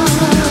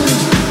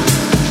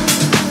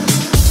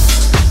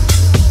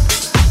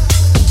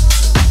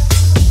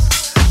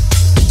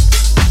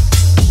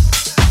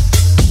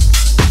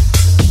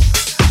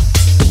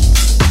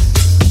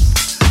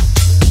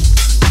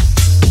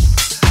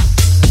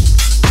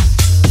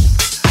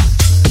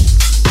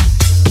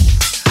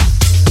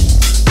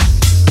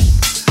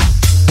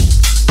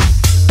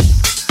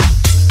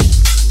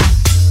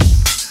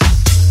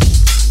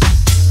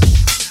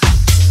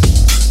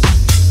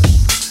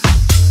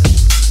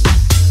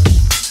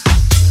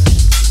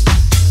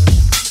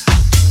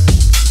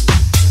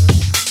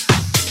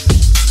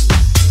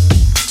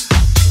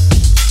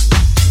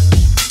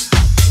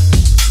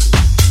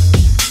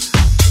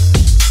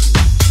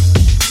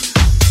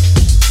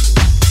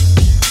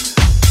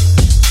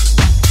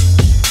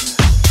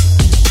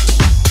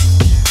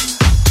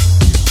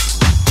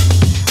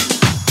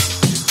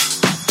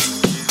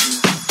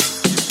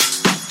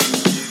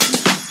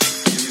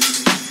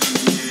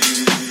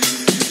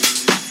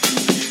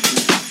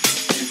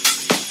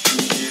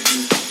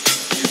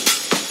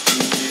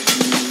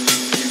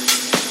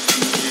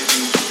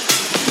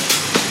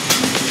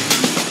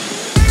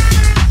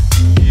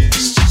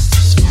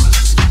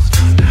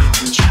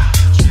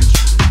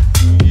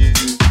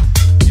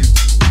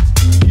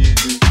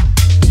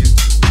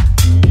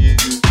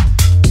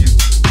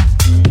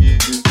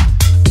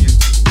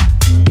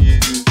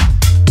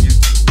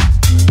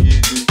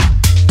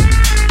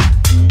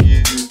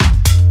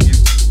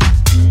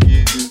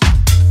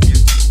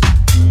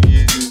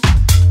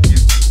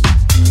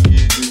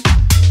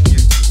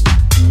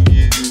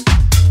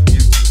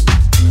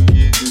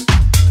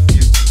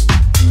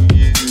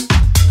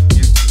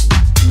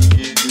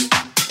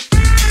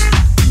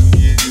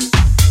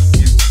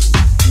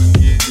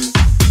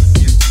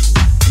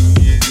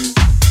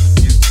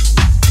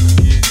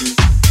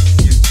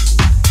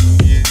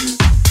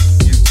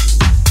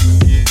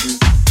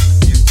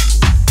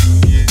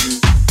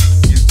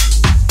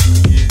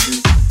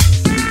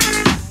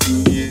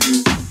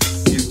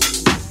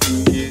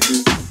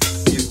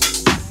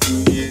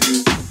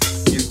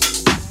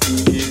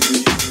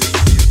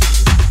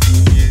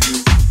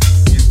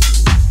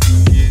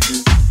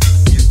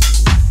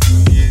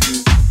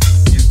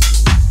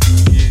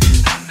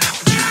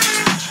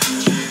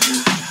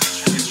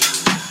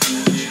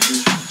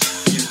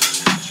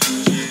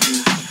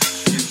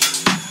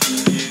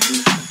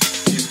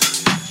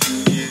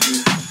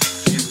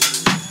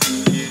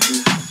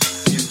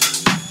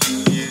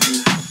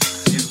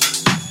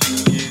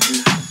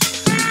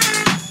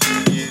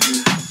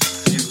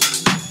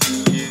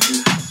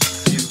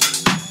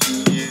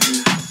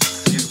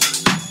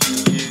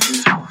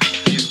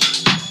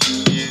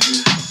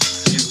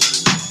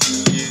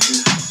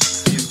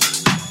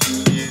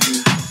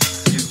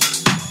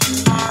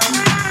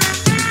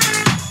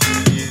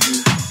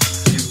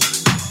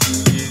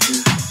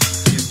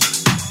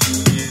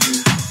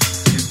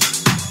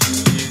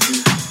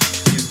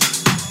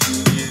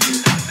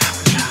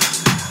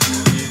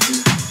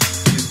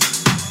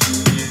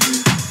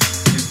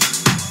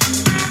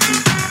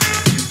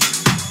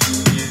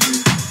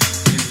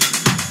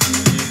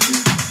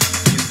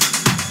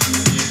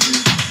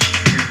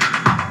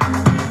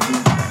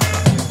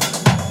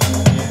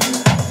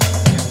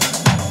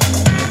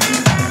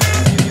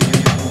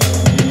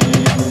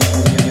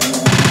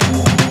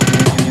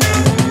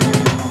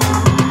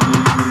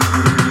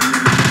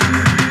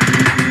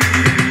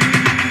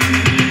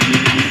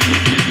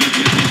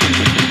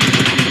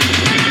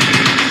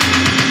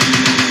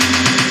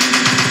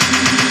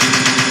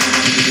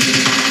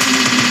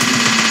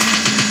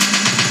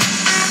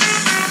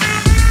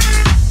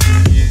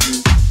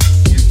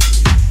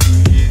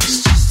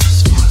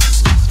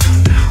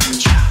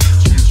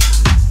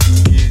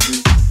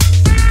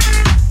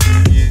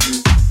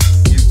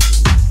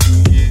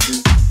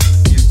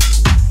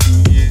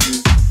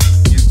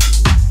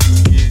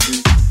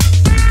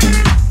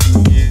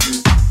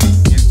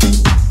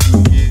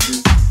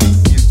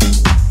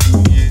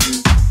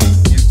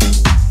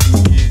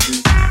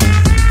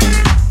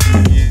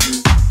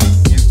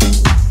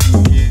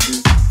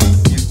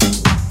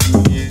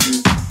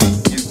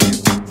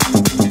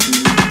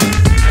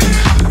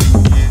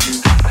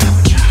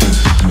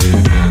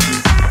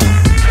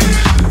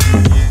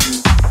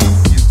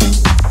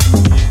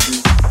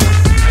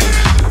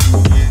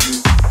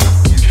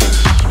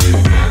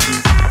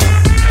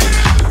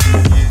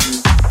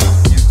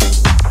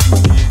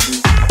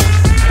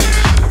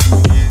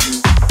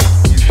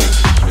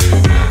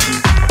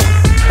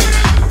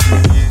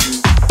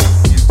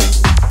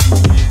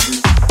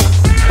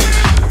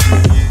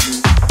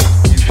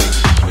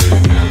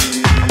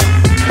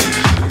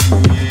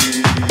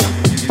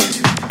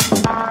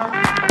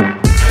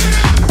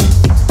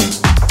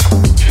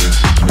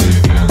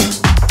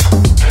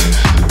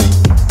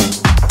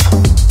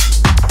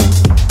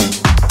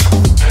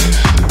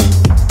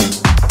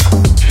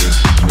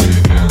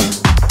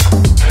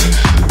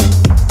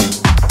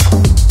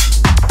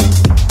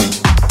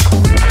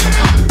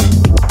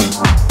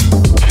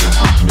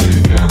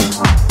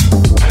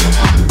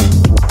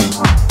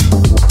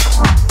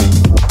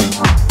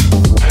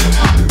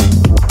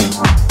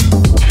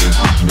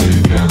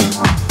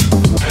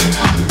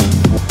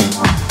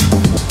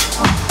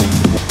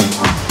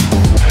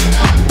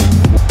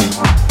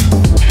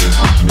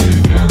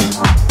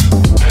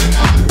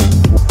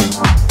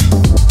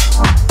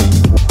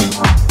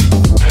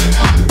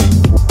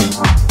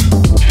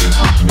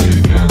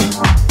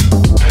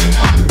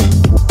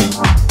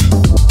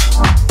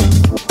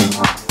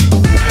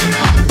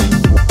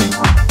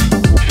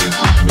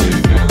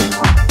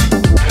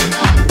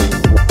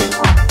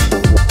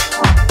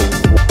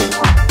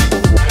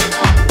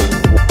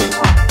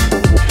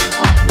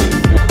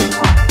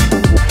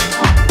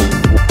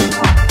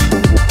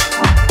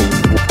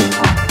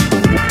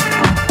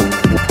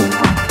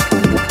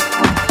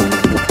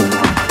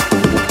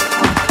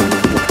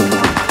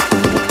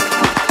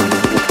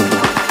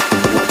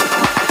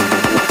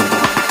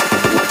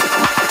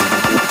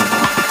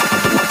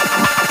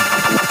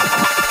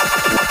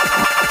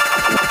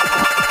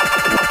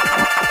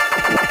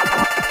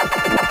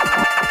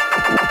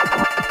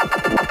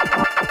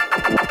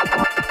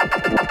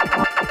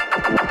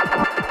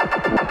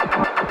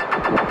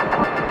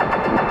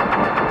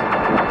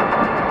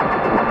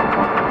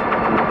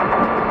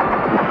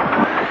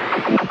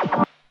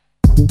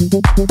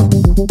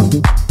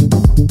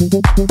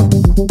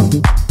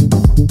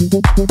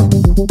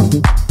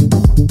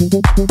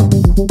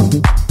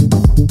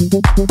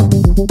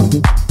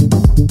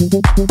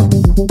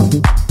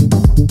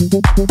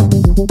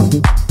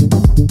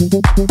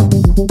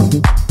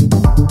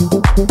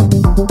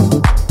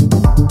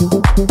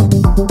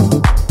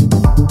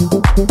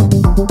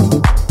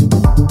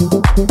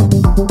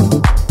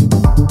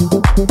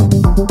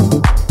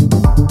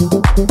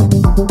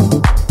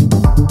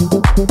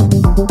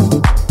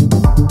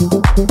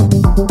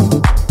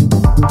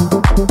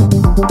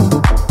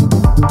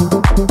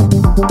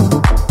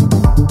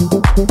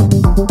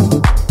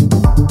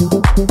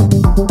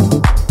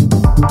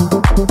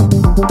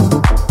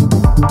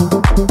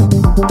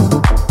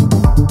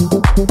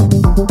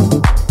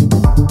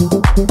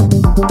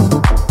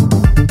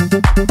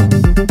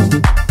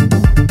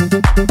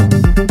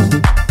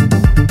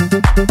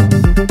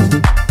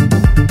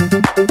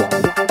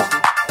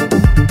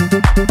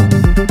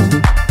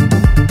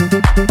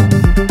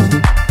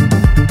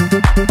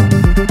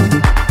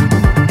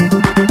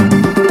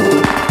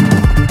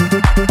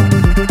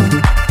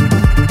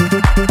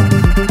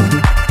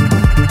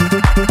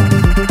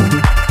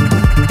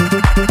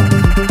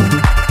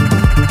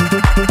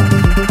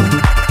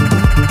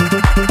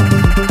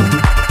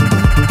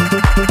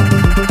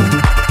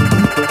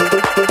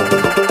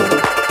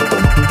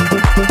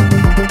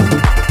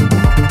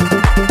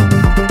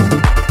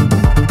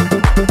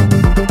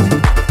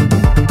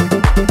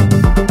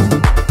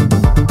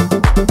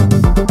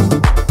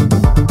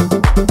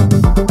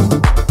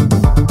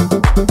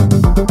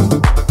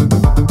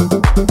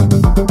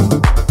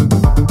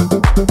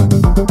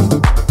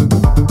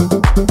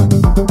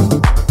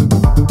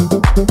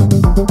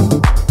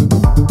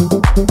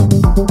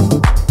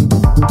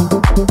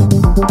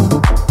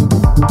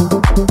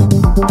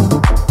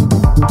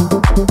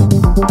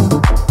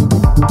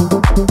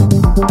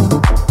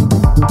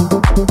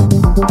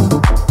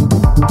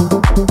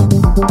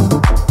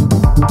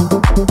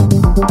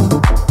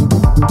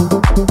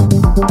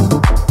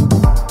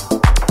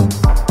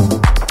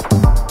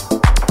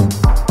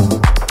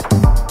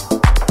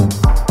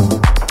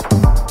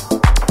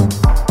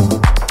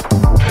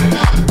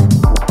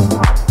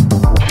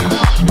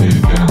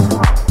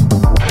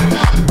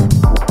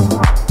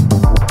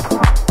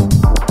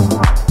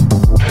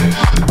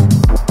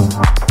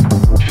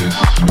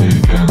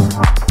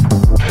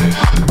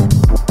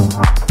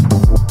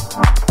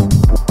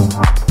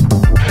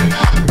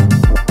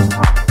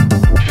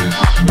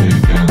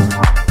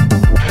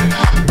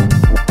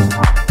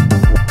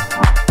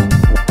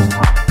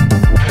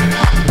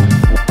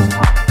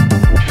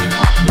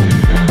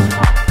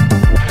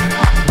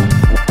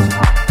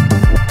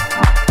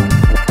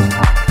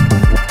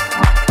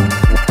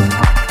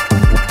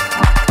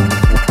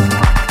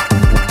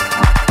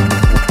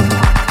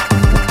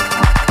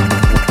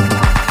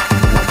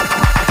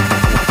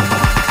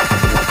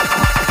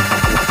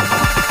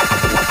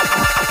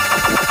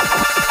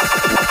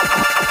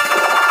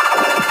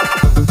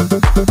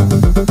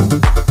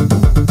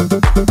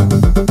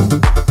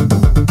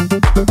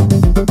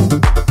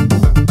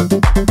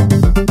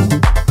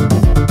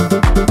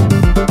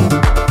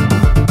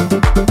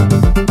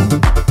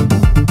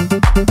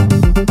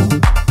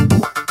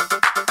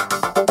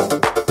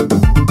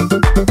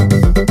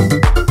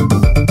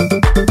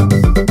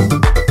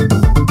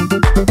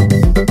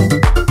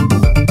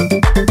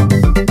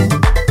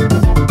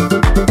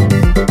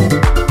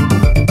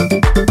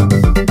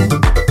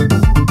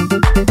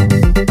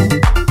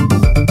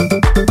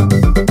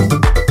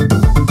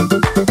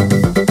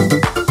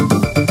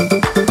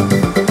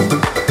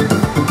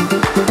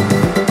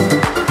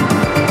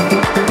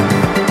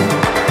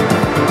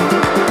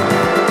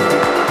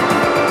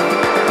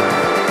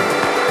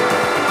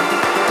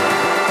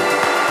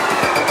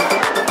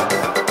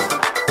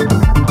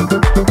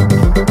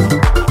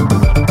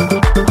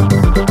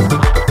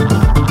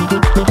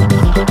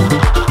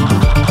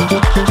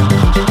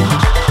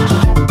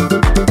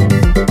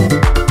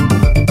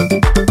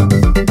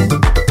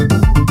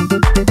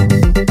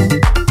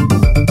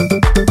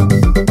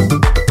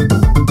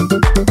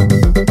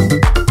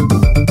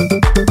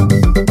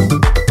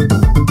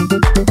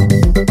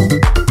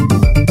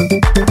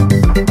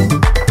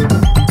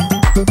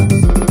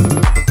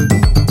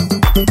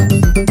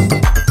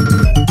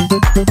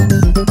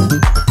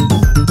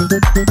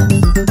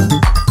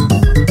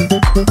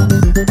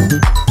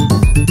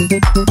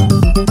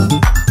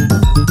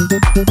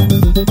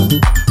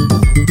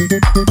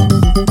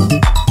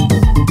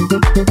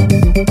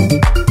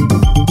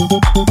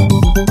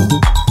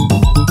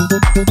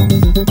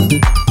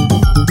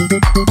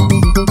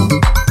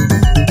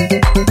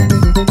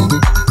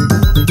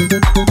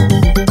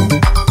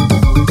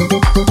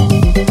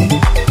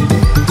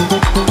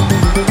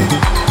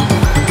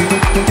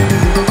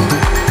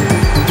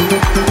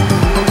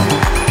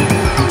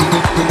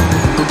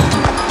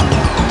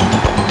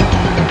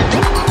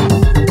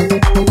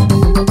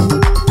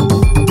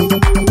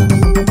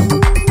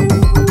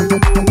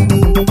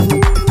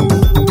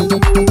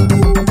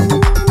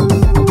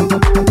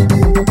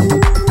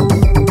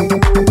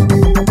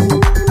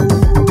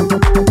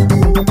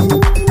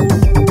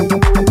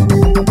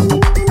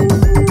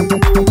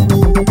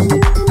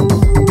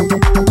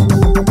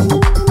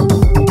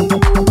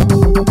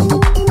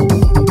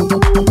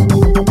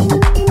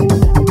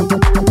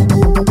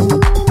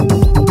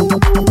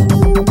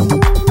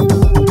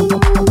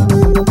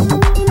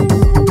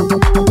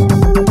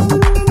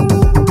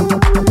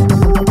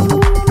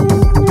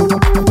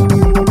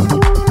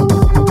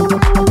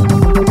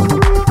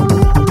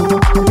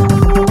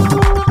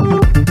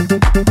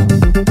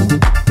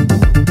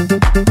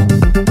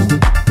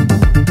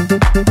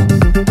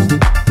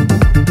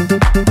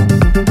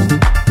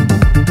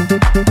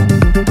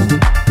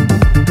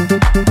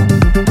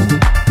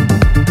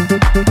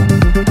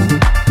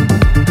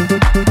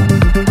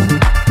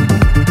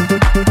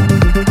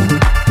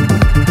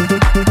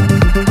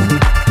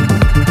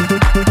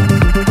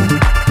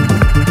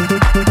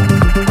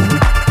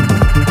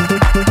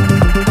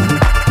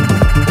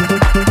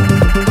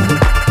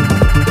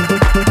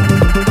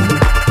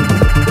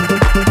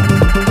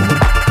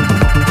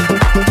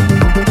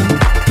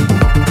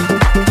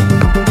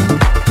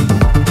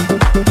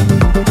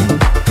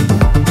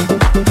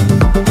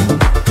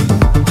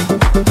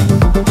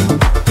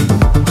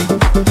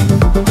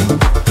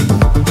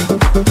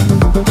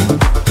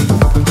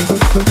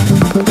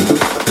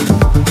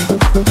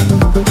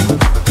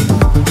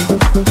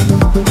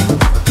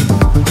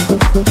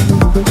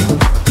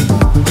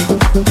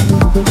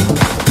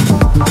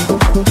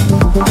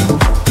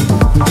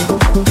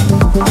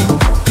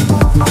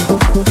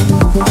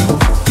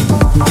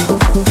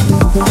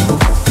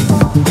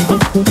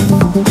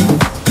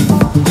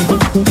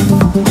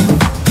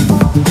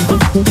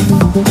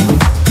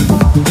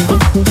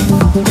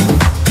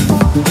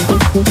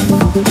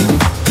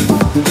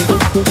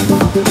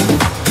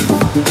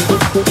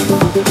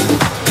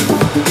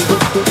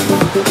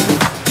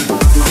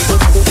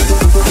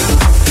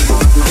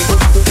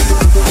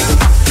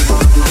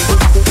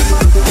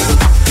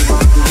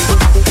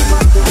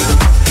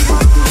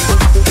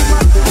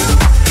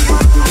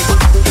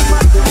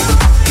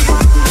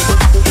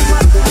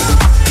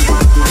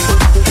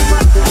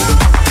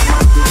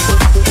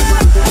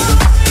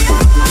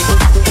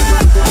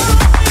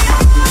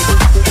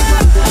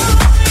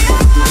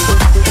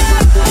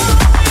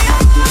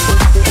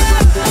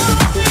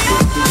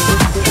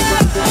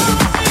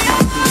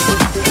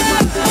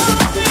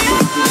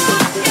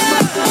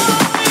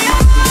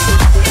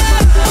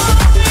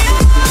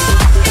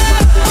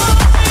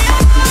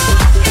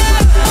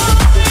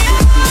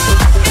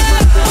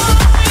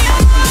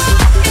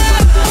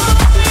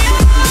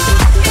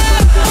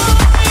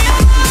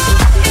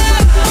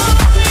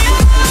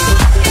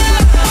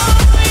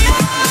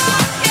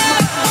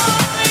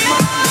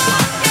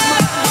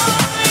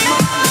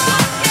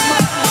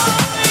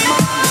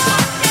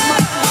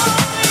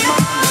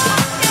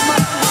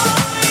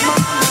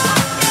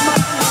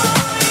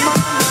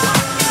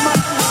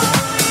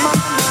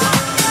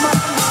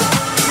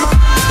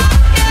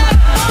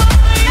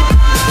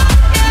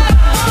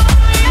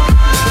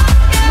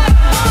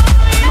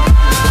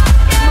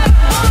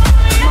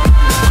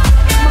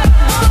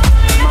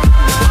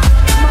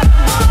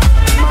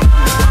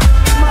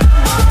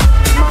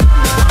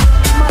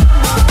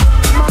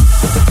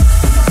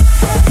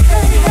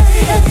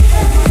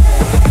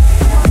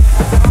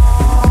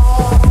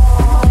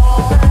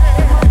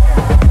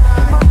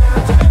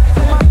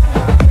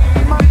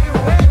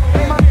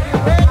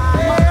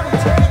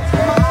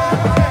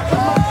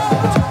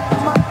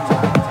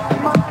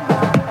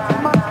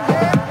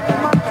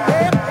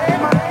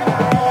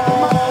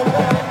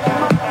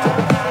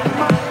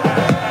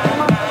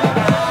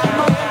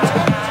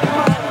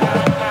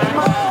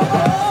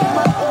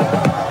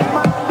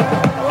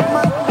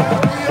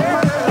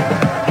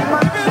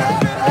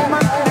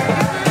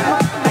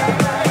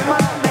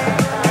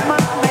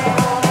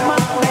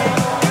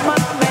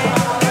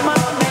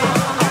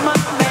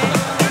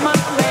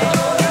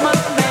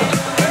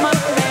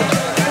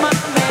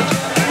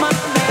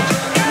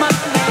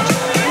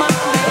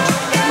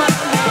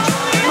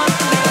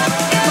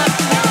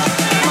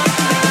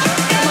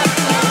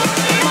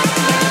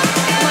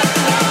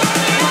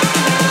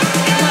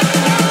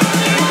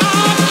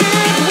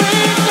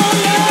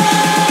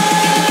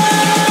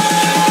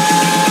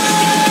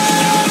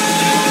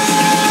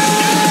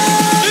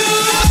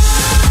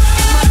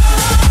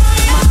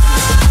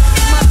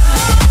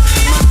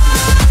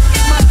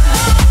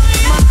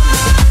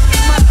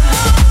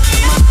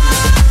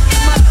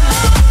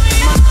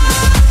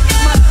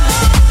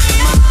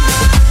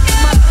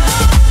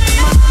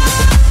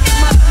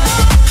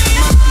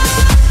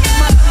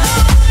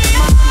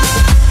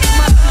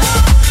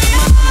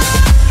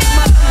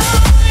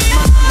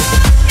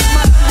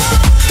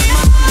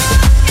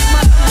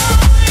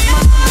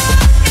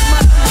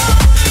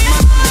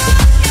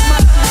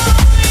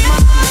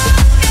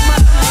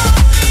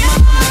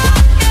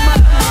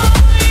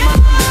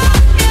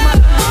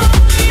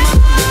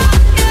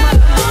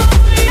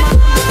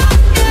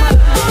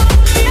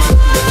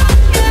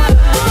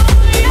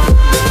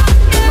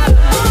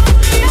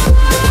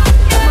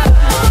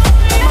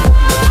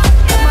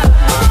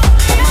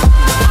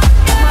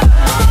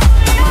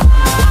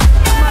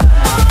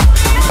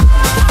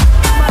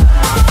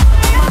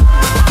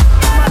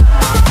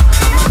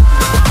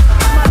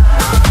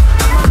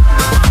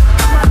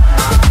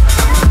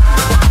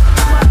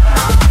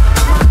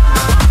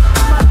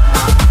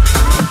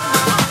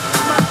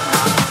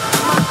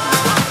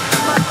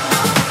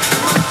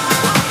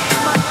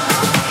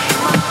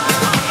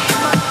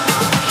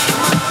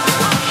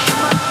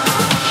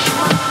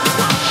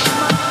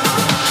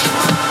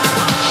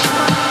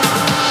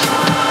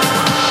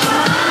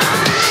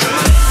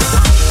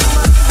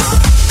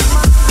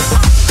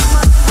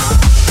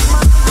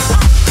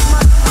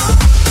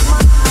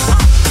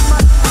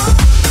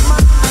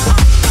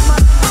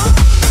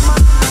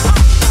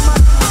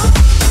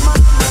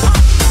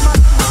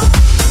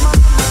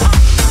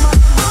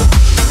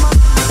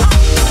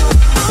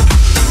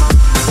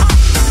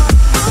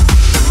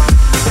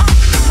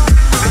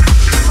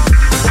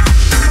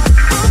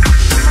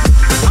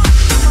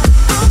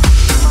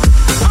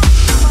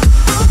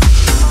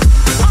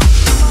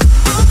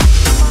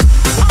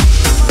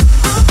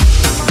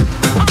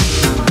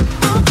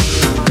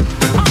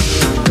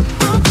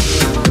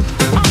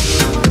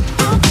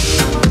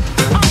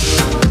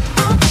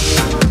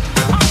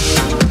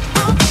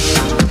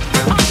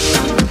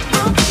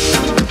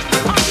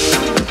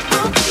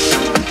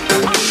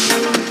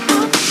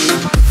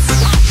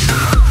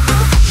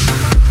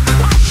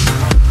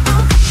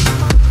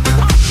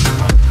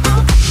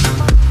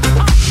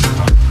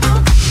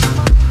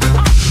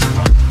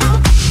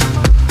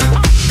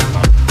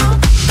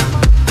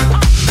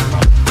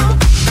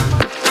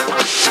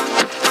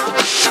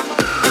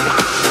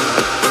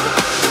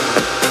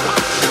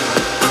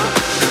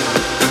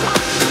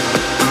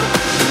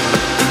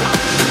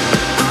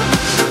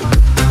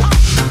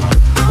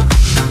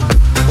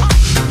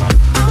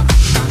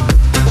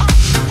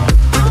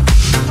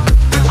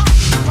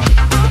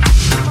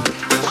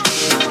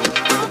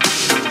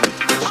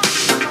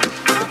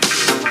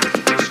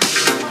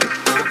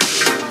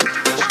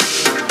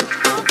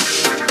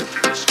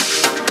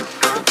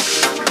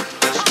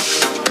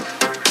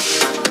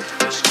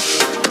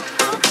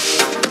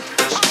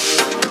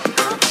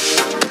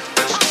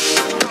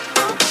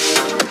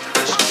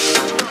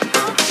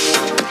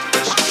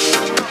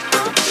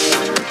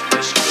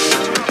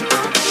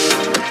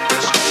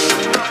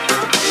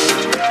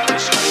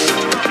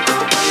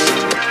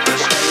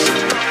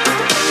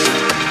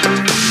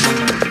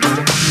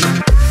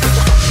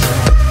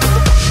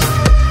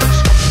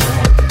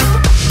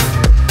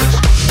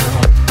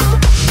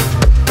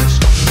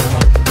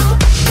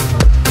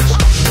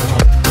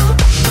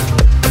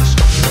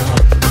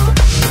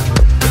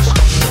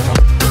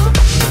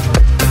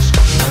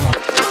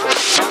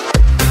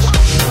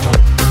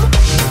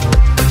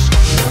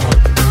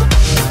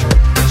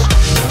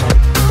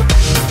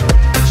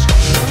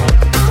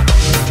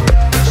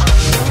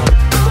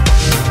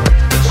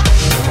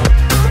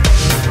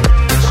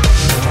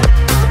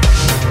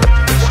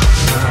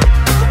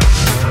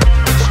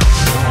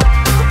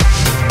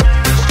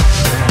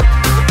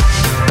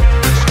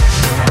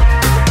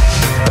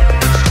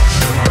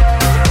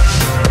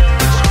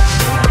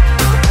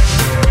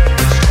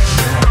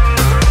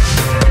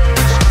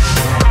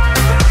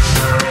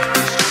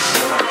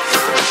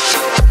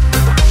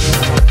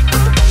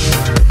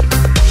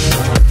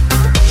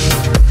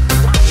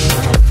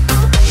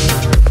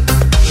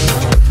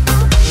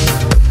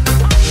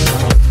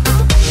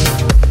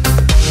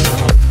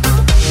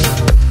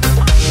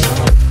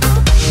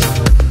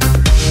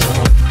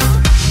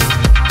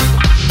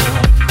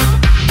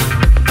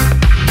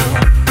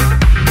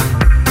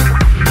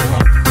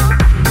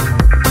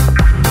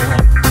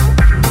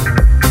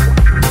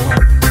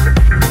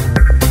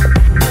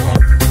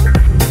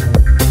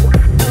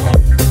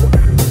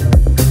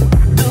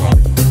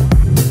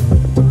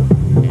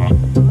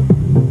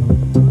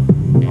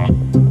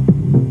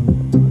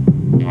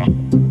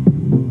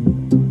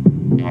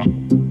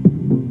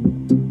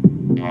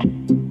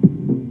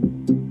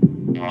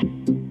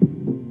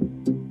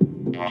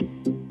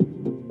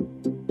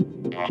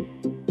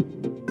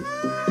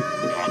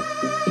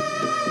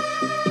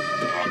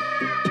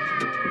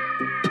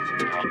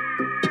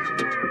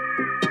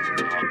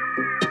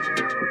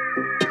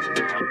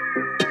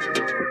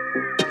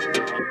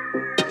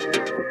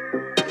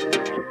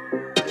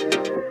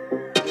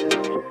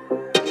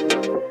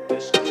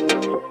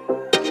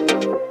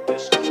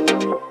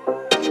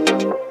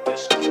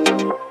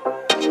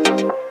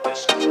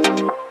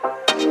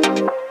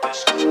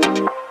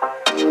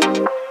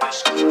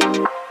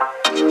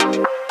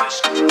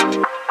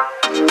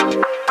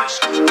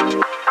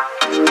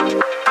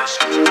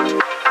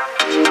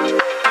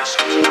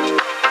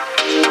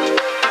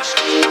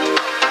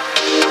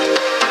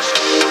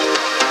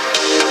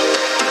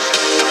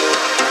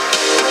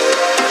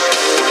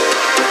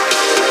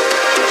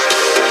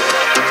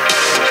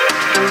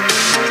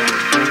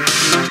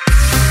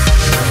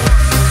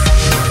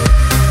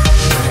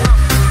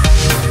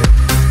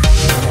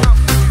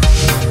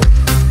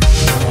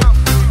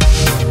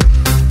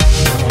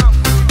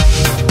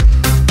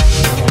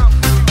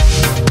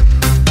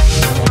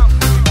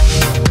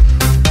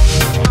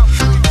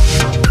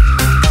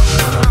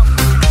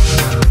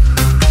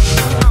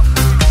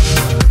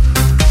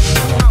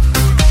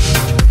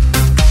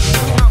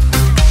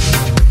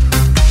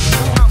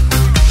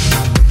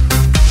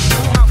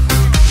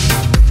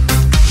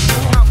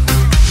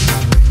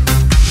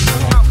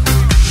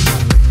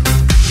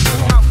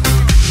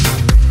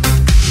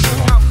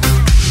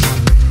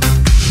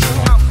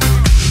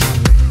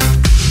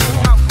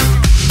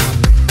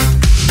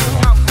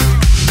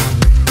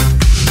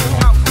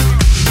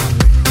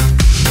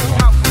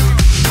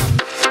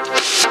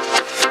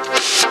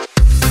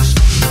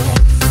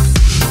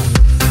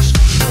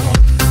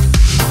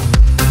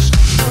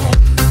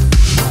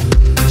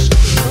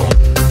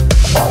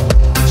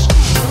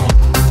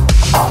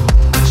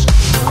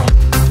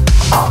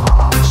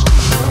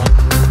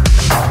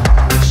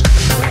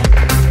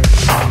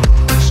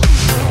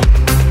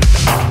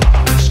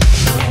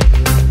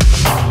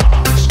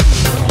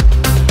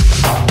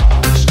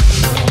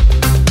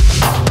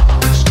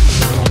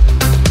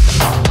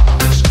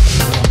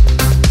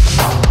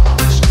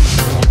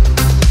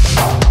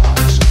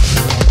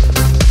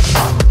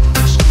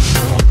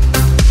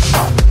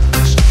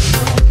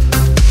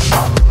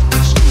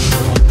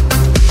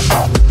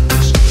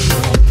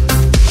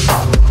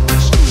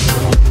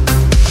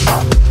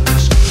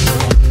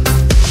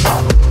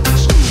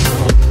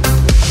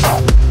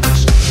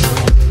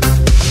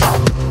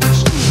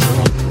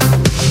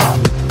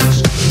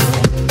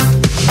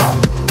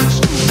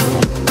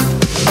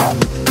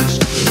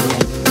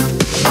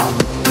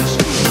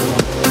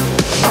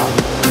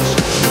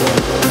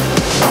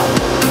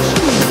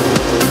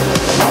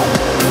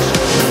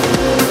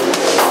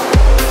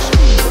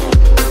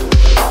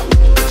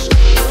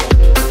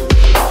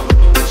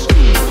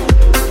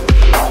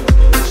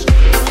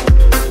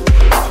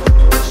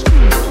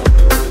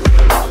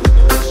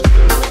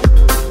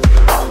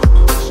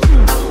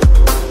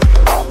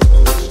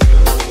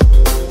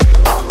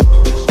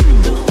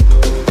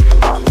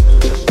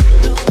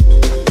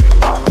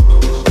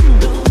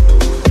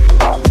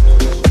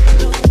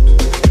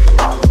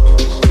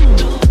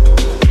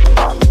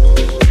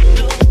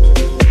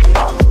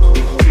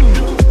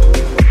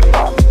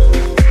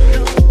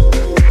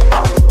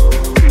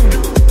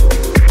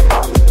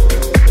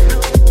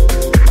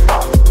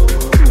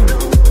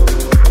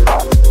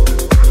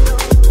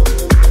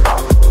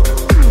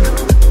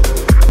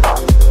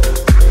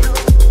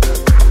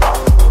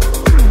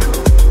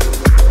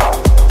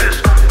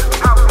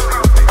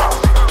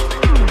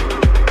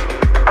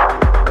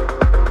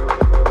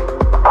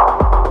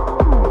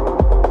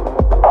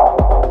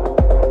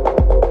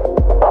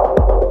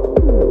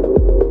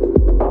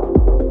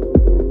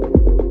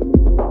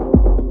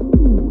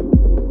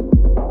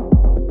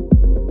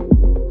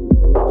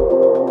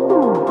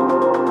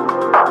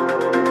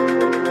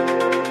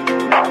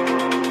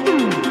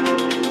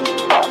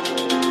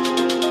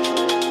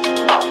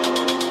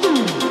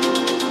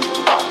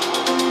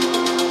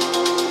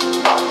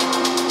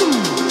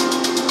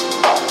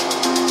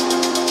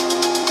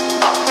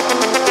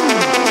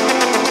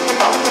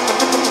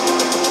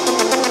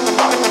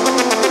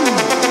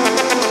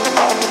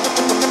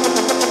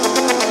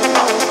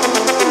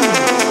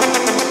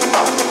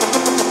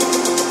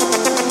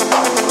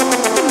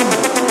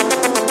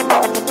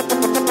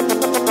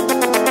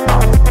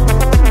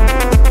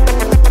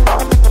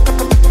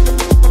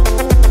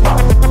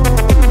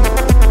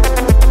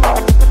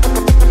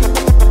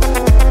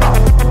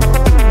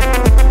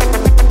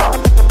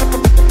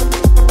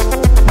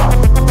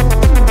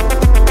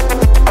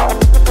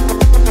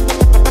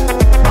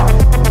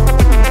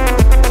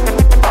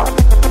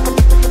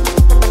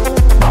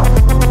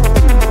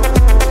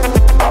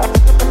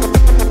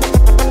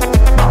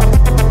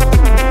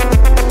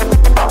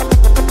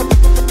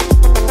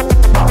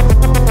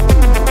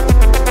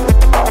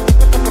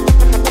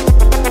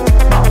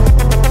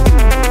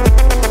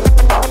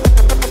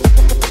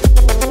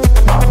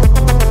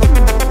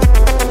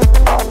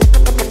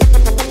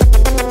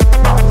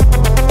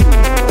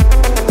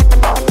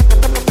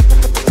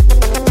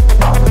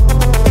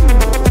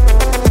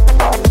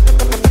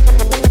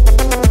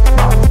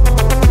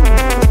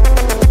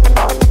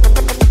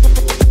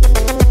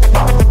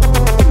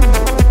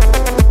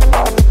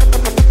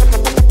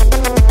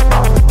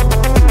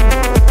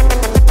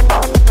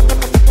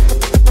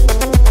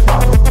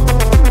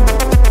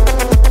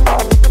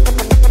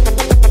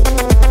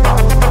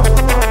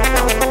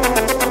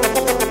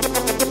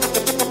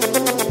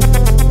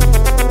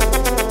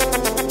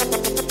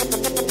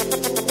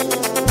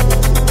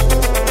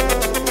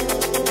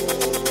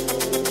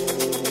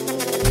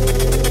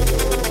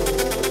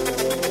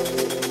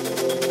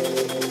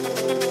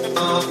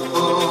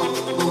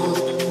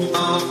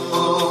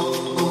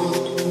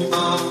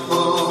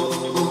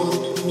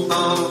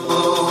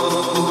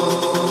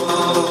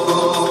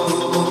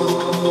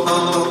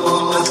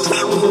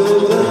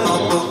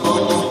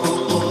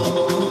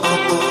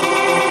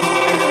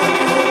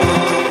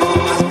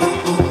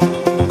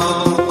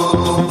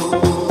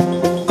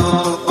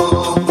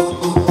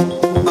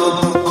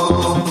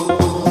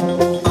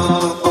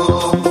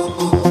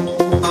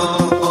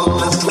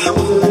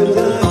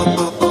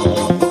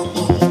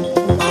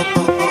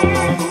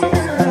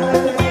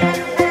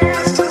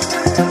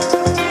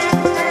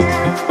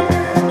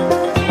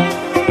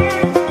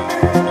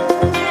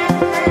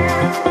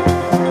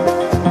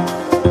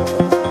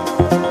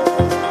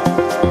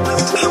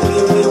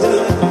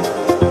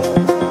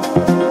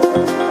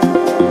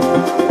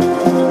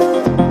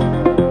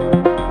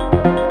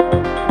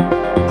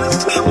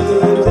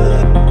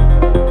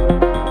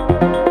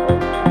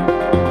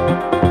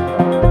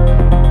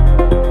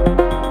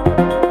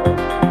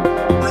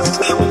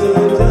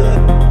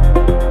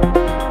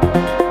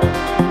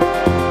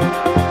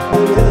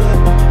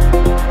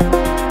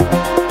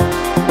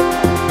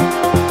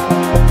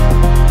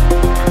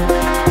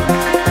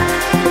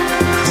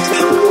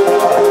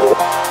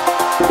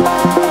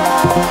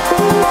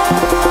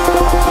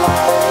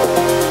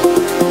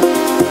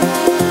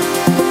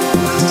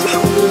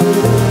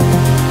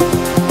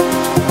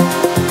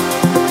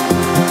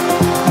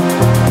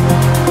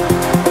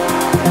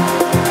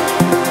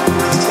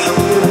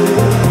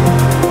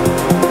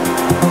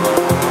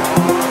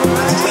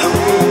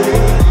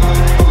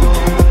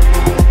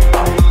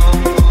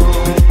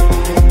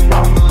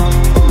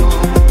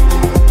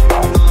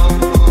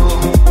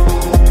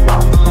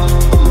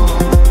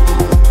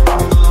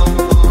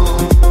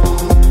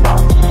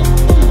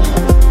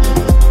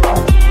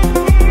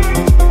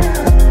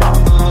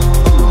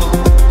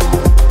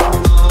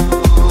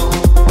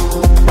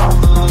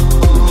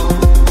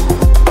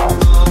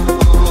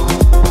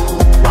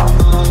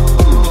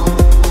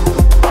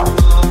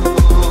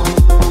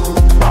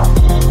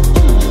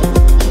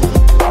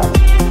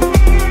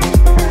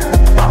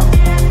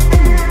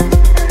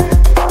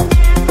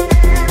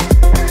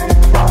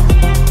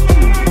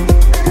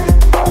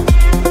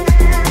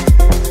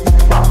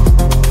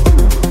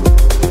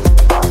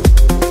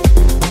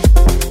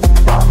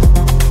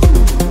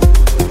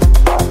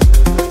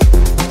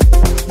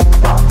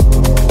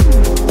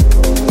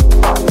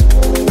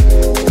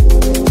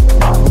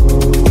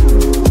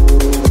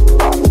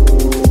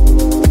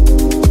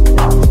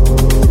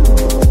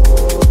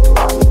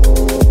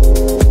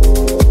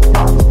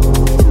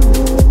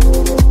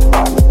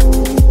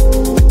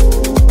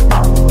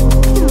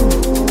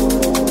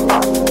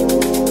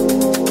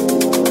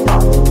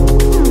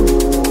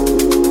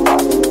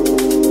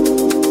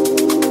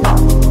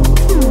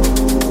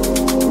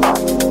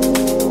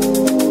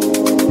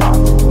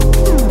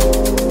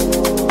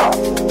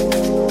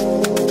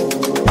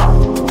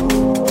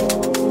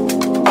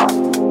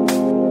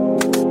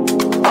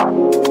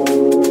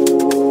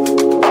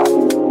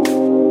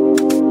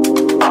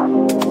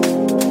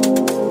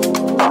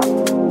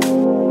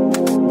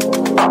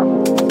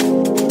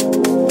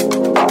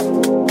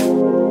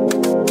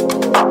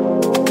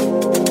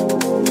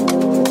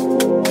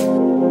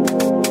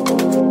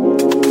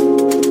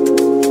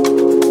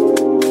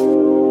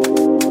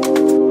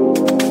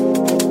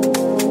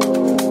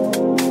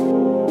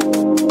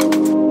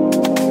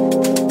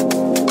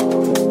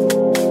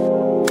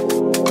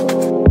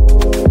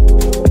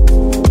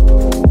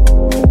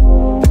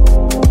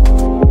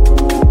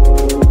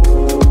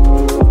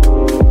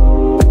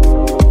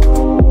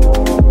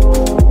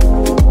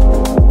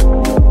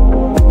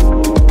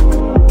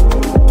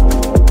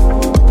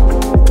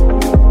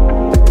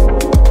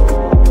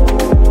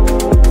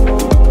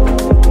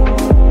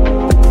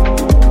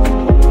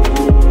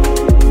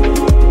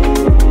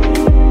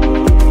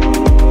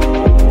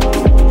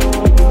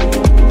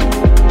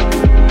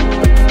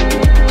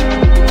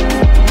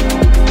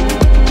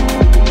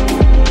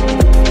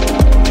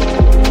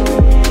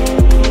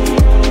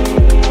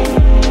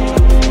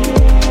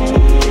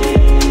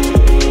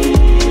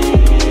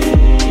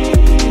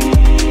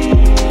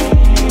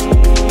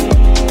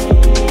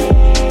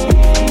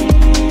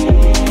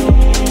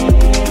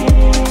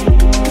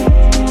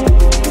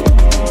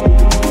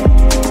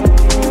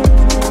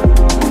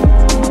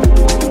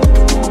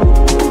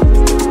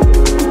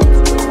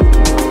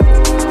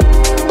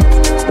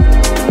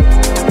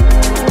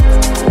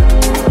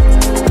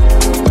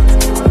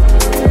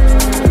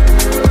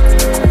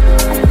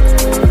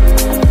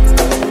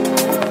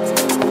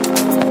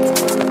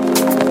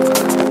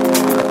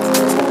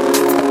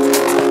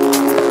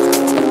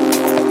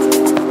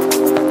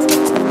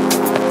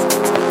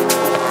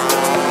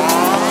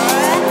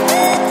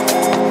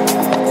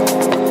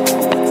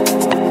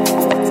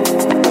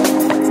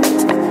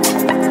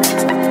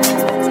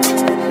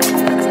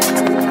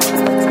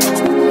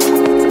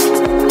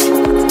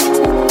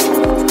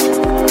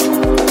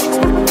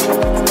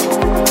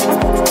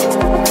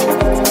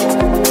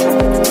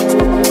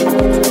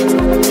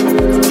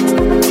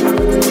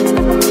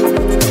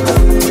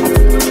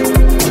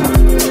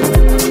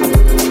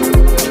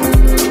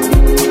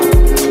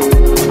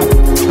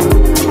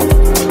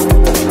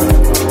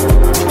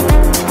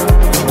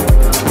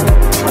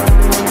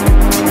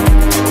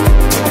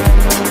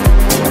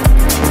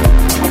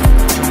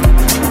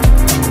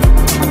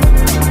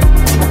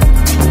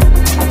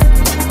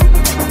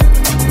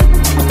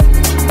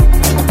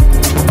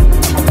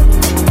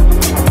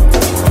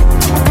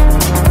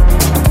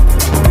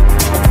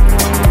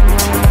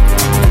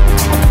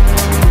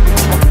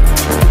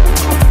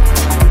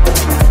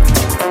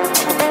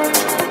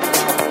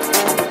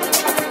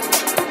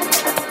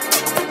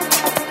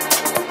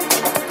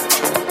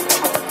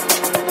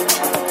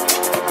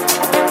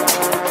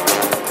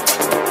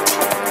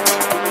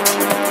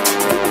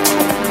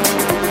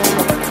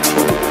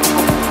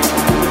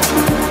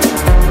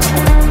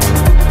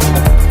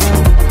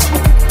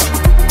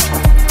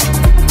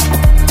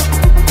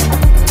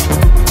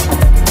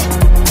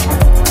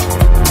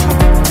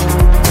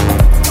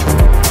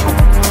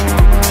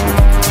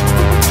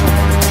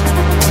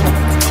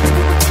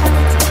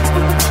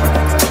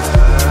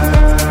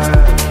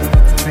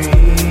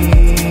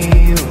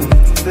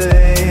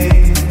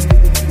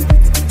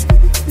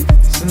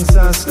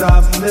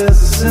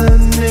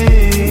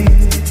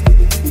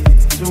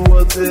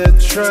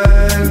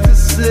 trying to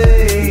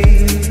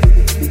say.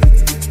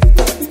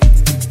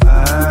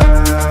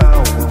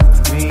 I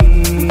won't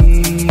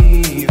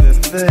be the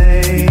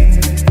thing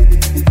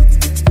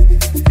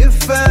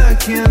if I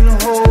can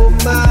hold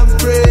my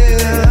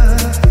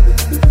breath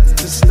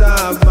to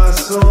stop my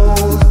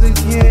soul's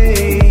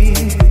decay.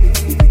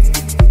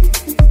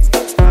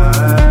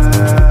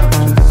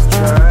 I'm just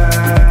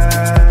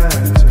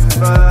trying to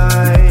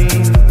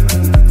find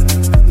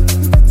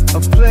a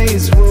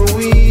place where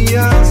we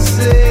are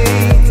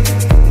safe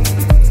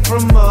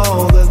from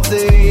all that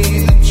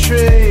they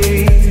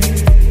betray.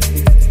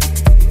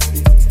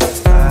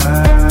 I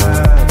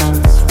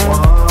just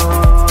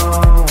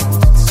want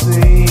to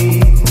see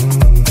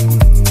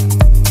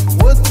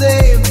what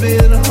they've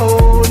been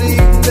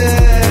holding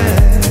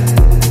back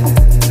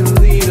to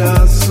lead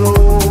our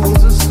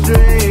souls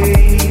astray.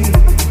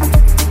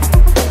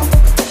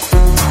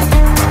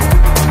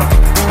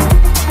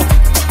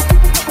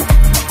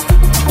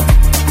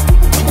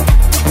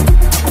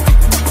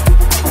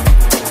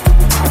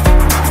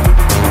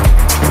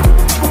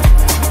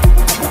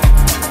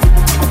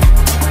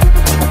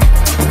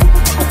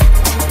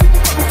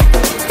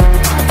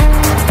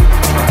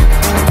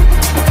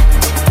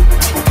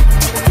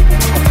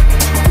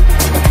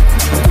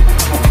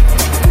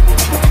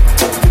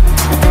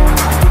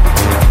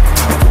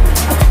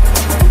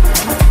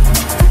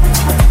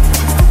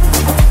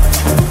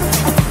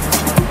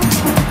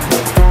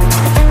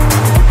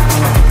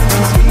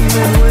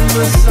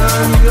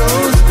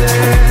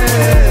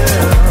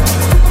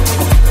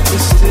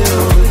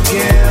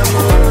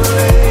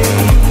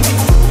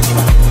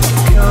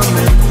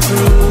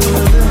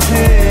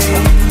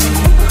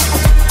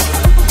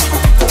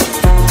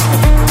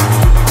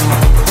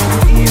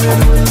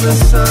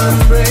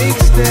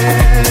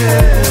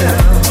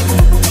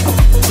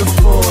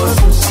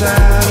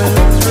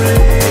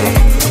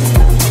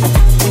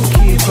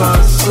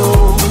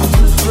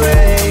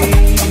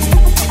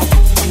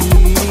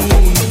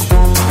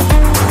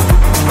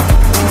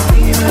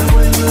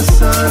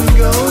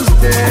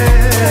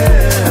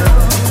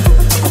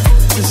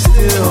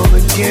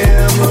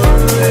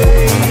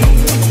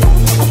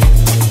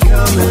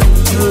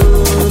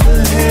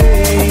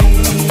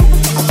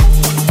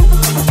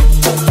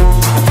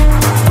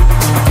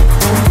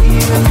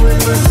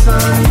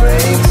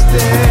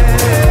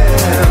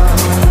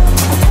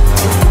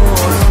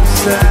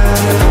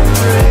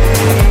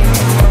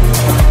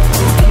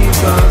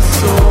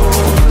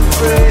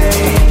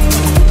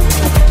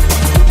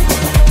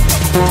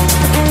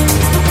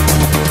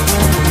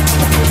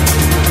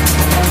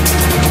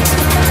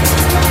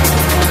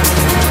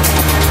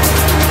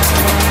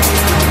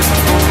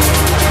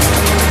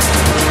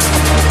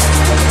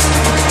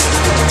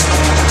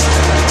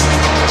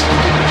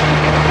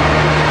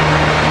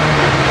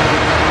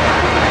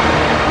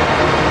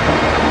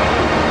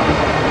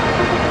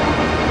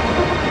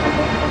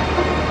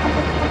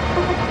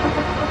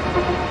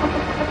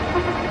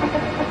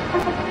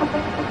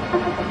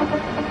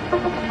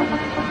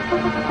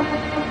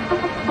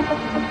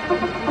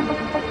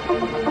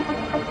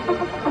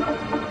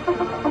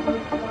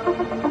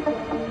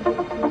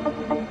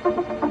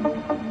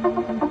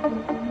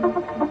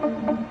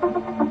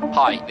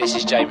 Hi, this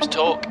is James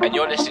Talk, and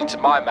you're listening to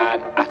my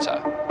man,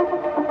 Atta.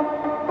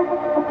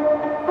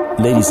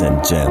 Ladies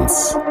and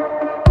Gents,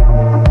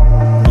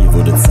 ihr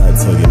wurdet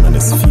Zeitzeuge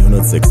meines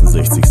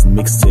 466.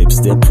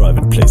 Mixtapes der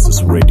Private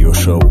Places Radio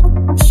Show,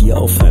 hier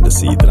auf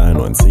Fantasy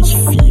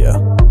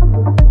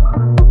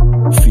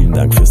 93.4. Vielen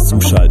Dank fürs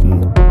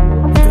Zuschalten.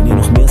 Und wenn ihr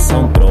noch mehr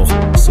Sound braucht,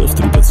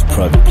 surft rüber zu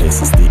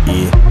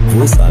privateplaces.de,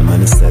 wo es all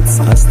meine Sets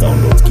als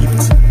Download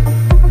gibt.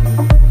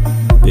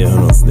 Wir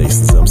hören uns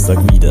nächsten Samstag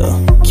wieder.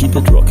 Keep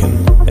it rockin'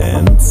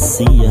 and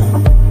see ya.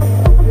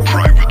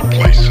 Private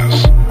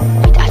Places.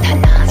 Mit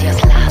Athanasios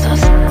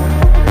Lasos.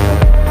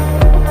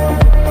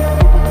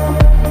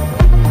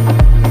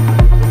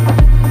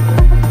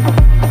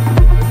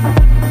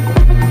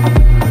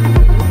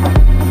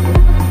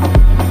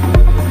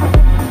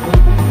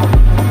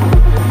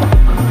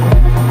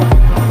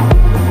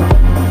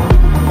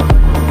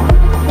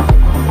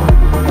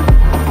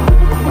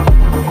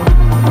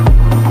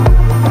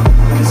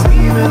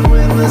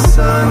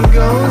 Sun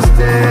goes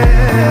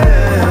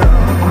down,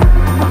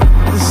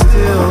 there's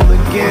still the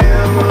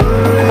gamble.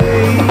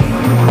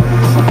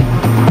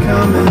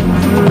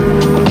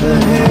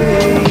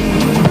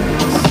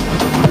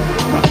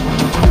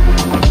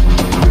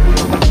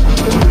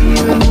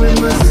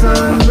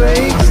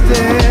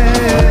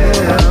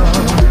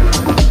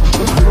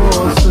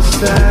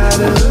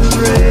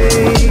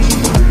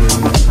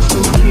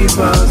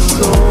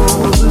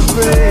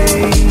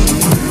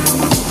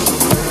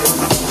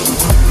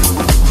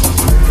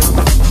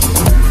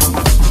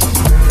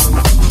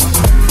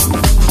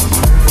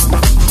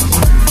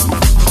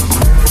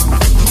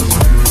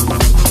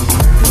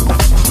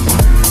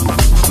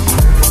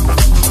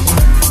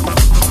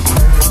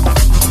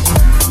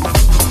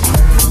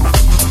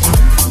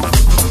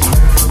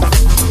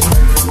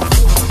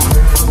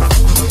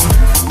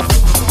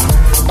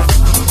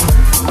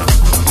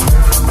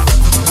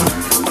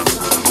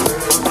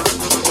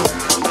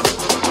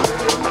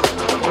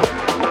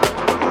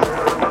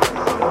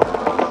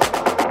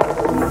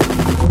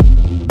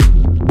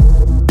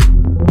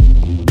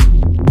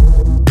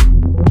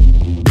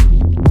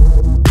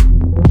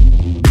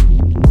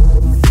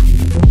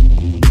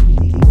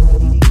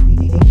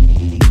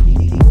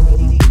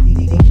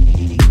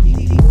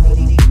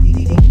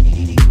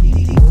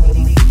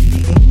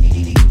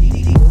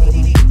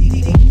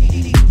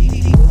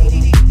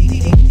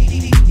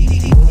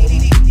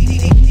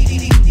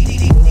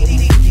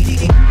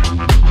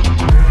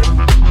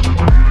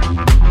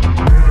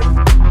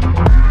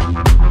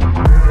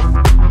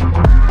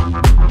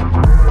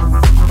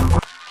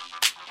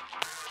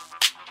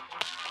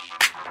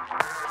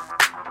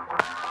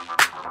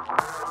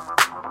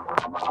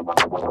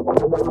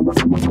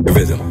 The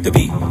rhythm, the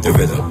beat, the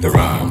rhythm, the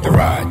rhyme, the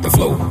ride, the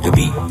flow, the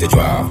beat, the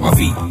drive, my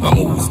feet, my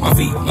moves, my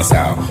feet, my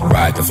style.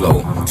 Ride the flow,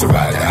 to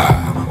ride the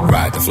high.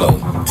 Ride the flow,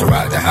 to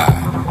ride the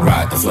high.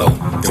 Ride the flow,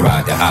 to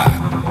ride the high.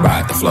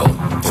 Ride the flow,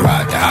 to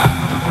ride the high.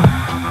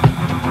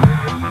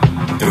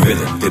 The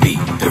rhythm, the beat,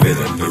 the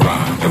rhythm, the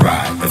rhyme, the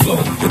ride, the flow,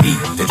 the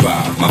beat, the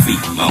drive, my feet,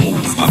 my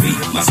moves, my feet,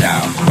 my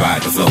style.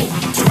 Ride the flow,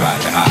 to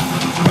ride the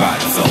high. Ride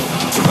the flow,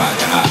 to ride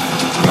the high.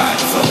 Ride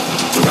the flow,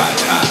 to ride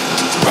the high.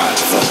 Ride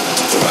the flow,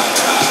 to ride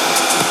the high.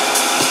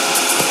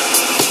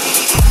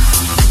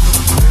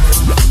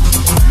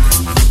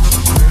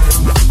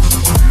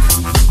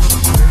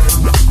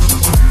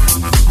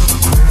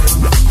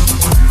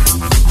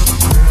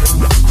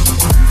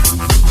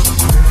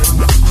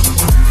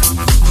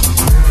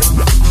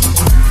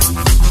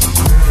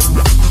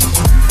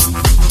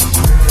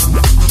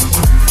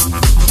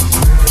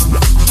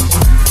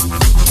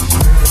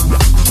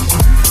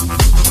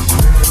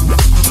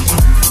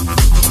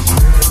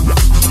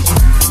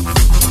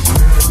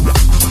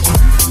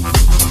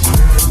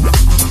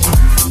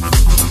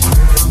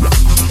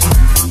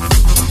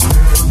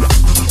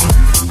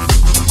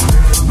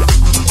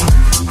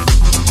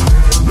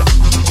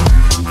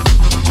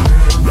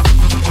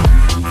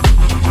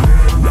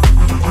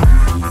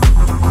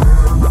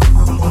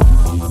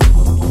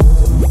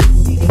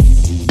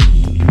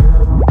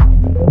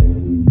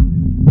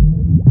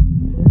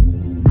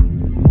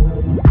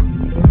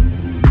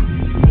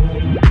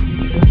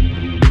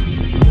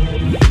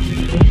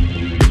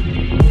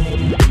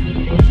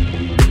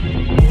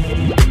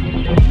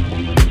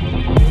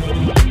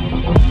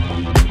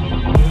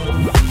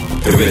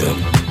 The rhythm,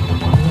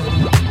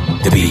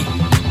 the beat,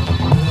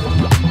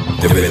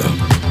 the rhythm,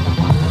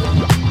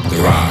 the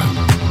rhyme,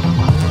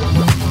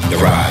 the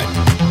ride,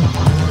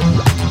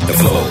 the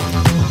flow,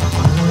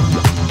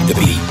 the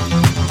beat,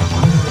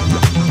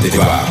 the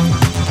drive,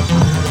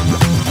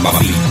 my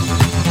feet,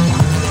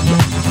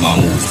 my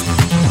moves,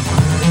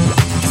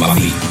 my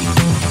feet,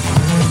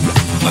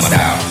 my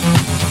style,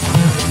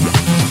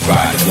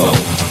 ride the flow,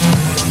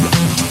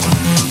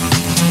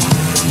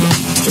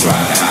 to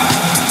ride the high.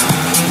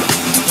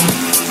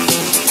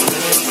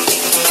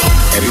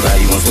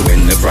 Everybody wants to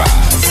win the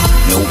prize.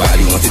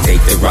 Nobody wants to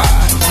take the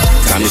ride.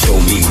 Time to show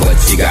me what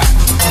you got.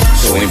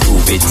 Show and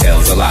prove it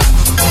tells a lot.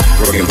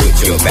 Work and put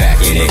your back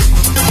in it.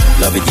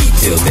 Love it deep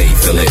till they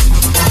feel it.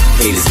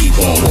 Haters keep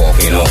on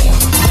walking on.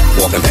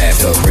 Walking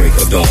past the break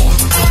of dawn.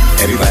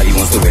 Everybody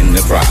wants to win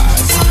the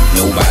prize.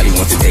 Nobody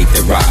wants to take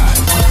the ride.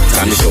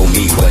 Time to show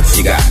me what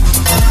you got.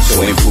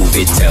 Show and prove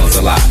it tells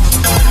a lot.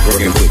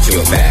 Work and put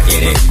your back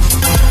in it.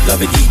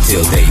 Love it deep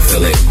till they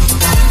feel it.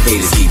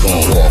 Haters keep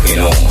on walking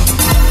on.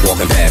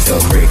 Walking past the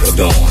break of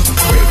dawn,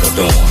 break of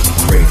dawn,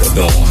 break of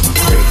dawn,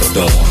 break of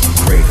dawn,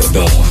 break of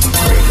dawn,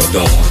 break of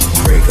dawn,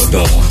 break of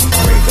dawn,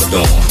 break of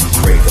dawn,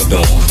 break of dawn, break of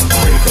dawn,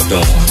 break of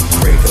dawn,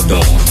 break of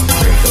dawn,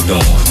 break of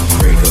dawn,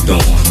 break of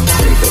dawn,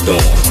 break of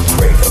dawn,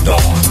 break of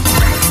dawn.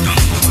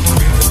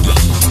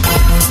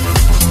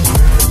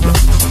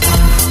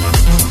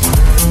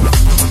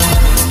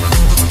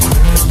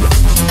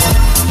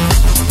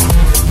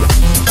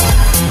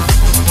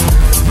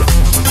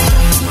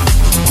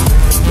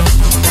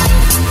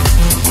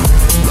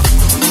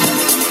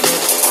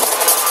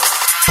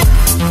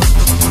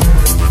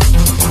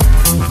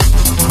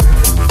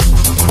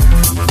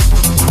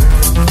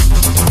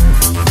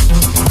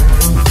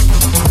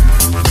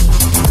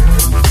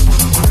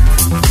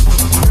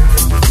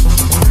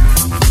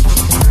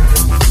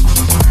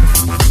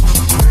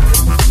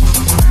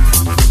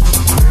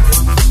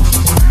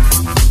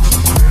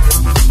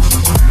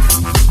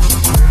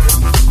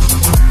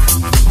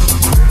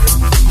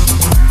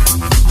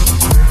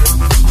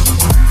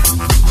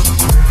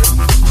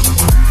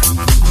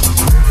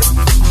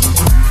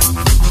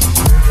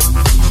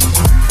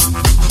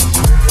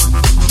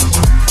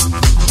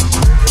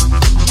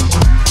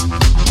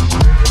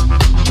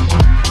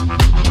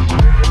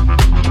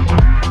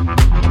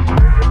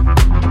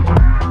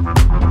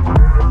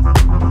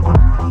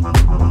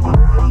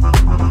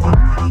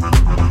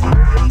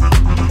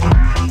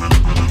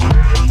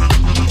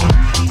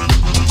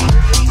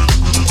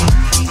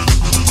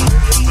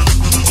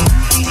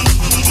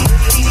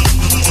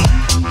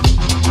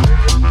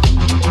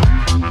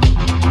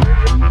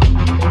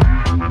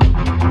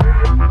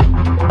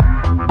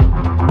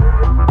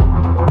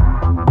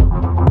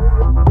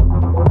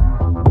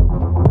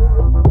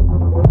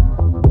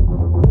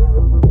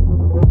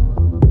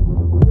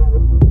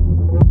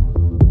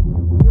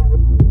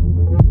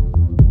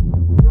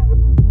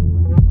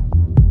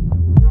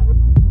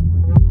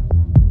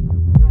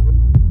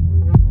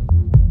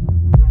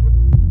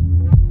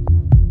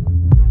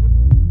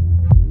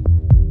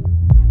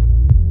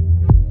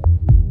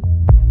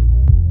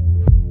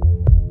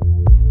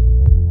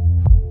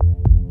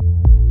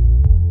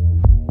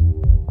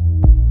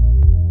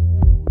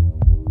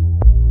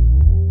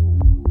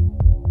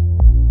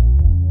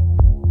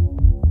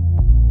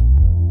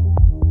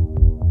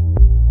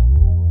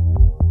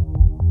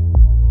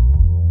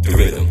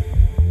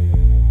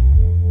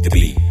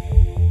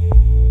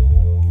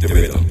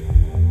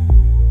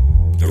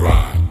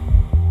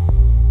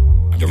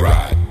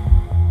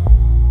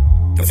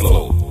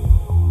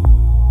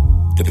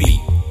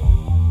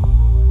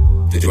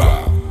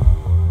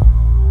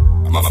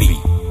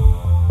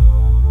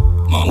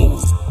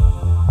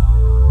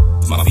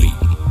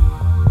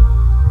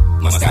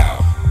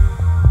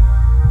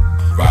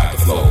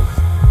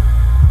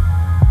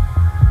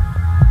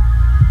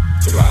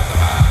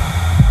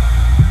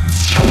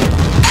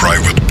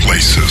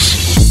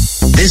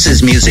 This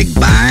is music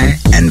by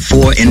and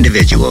for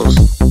individuals.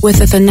 With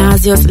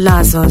Athanasios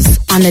Lasos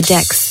on the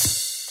decks.